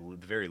guy, at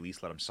the very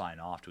least let him sign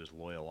off to his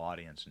loyal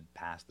audience and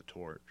pass the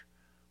torch.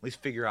 At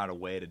least figure out a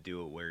way to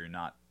do it where you're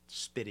not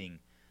spitting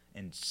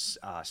and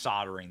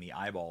soldering the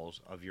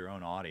eyeballs of your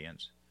own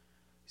audience.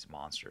 These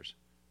monsters.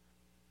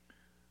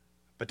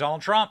 But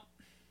Donald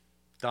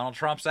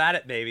Trump's at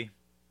it, baby.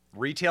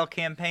 Retail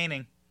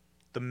campaigning.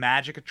 The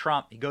magic of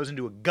Trump. He goes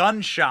into a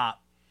gun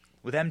shop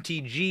with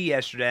MTG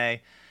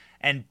yesterday,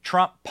 and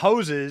Trump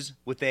poses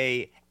with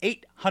a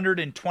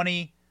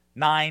 $829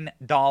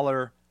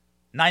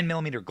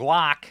 9mm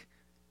Glock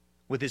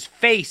with his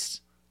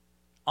face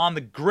on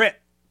the grip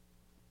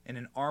in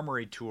an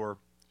armory tour.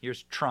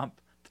 Here's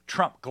Trump, the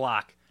Trump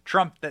Glock.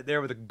 Trump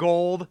there with a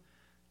gold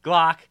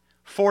Glock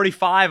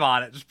 45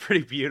 on it. It's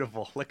pretty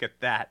beautiful. Look at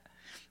that.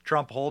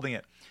 Trump holding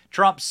it.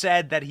 Trump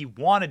said that he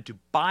wanted to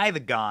buy the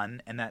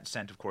gun, and that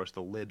sent, of course,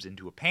 the libs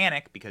into a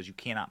panic because you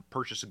cannot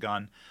purchase a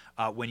gun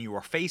when you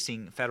are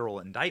facing federal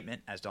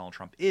indictment, as Donald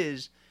Trump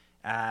is.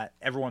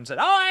 Everyone said,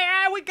 oh,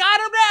 yeah, we got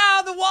him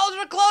now. The walls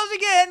are closing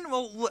in.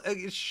 Well,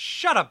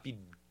 shut up, you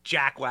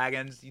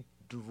jackwagons, you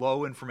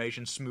low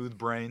information, smooth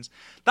brains.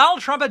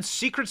 Donald Trump had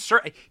Secret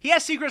Service. He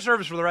has Secret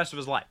Service for the rest of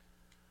his life.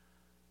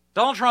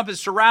 Donald Trump is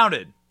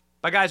surrounded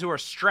by guys who are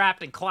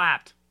strapped and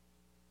clapped,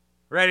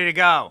 ready to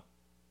go.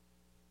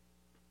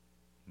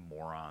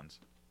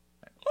 Morons.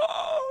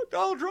 Oh,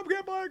 Donald Trump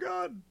can't buy a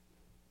gun.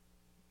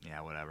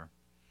 Yeah, whatever.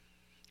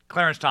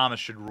 Clarence Thomas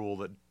should rule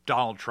that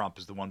Donald Trump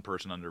is the one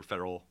person under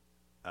federal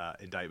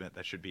indictment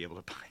that should be able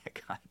to buy a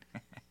gun.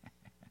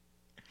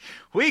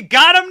 We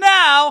got him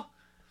now!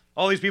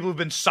 All these people who've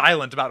been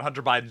silent about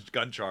Hunter Biden's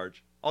gun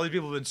charge. All these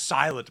people have been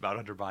silent about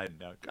Hunter Biden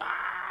now.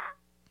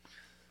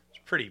 It's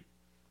pretty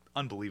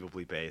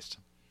unbelievably based.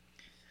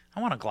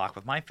 I want a Glock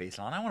with my face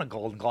on it. I want a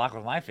golden Glock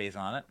with my face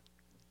on it.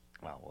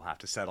 Well, we'll have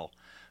to settle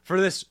for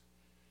this.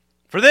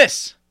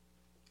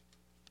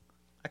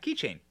 A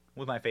keychain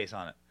with my face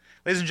on it.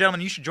 Ladies and gentlemen,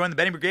 you should join the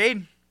Benny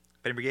Brigade.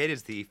 Benny Brigade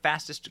is the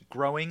fastest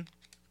growing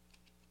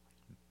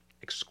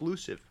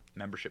exclusive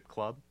membership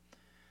club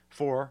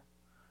for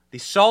the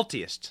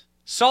saltiest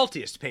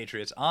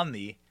patriots on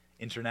the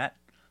internet.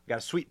 We've got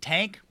a sweet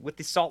tank with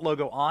the SALT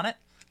logo on it.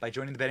 By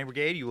joining the Benny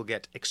Brigade, you will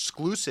get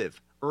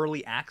exclusive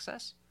early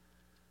access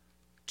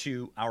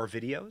to our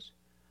videos.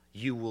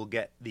 You will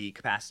get the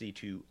capacity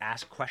to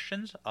ask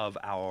questions of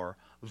our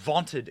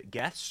vaunted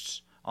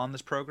guests on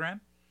this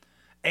program.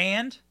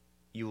 And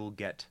you will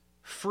get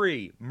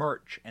free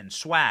merch and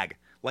swag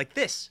like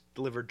this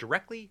delivered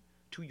directly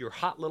to your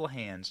hot little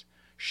hands,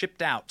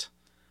 shipped out.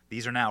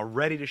 These are now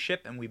ready to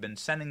ship, and we've been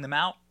sending them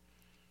out.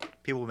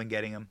 People have been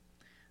getting them.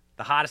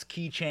 The hottest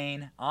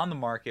keychain on the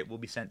market will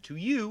be sent to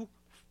you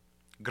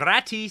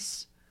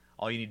gratis.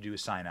 All you need to do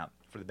is sign up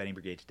for the Benny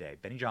Brigade today.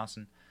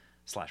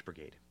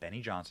 BennyJohnson/Brigade.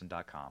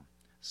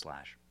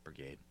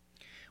 BennyJohnson.com/Brigade.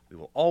 We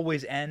will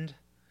always end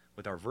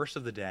with our verse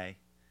of the day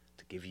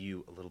to give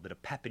you a little bit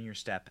of pep in your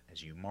step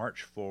as you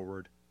march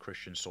forward,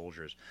 Christian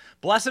soldiers.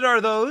 Blessed are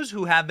those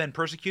who have been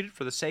persecuted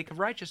for the sake of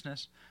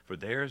righteousness, for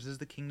theirs is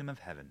the kingdom of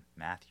heaven.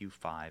 Matthew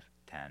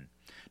 5:10.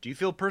 Do you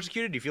feel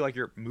persecuted? Do you feel like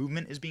your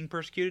movement is being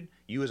persecuted?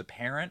 You as a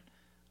parent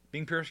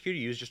being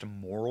persecuted? You as just a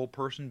moral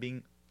person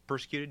being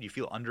persecuted? Do you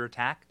feel under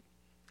attack?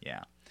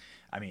 Yeah.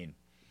 I mean,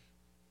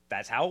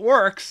 that's how it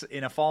works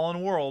in a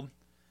fallen world.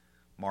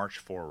 March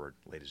forward,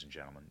 ladies and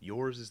gentlemen.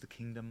 Yours is the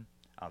kingdom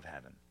of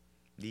heaven.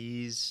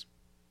 These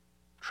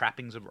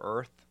trappings of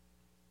earth,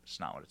 it's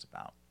not what it's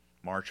about.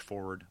 March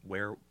forward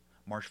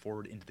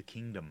into the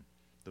kingdom,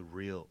 the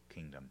real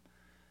kingdom.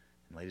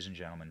 And ladies and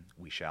gentlemen,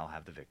 we shall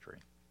have the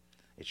victory.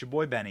 It's your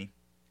boy Benny.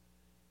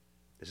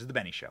 This is the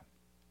Benny Show.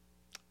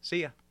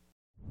 See ya.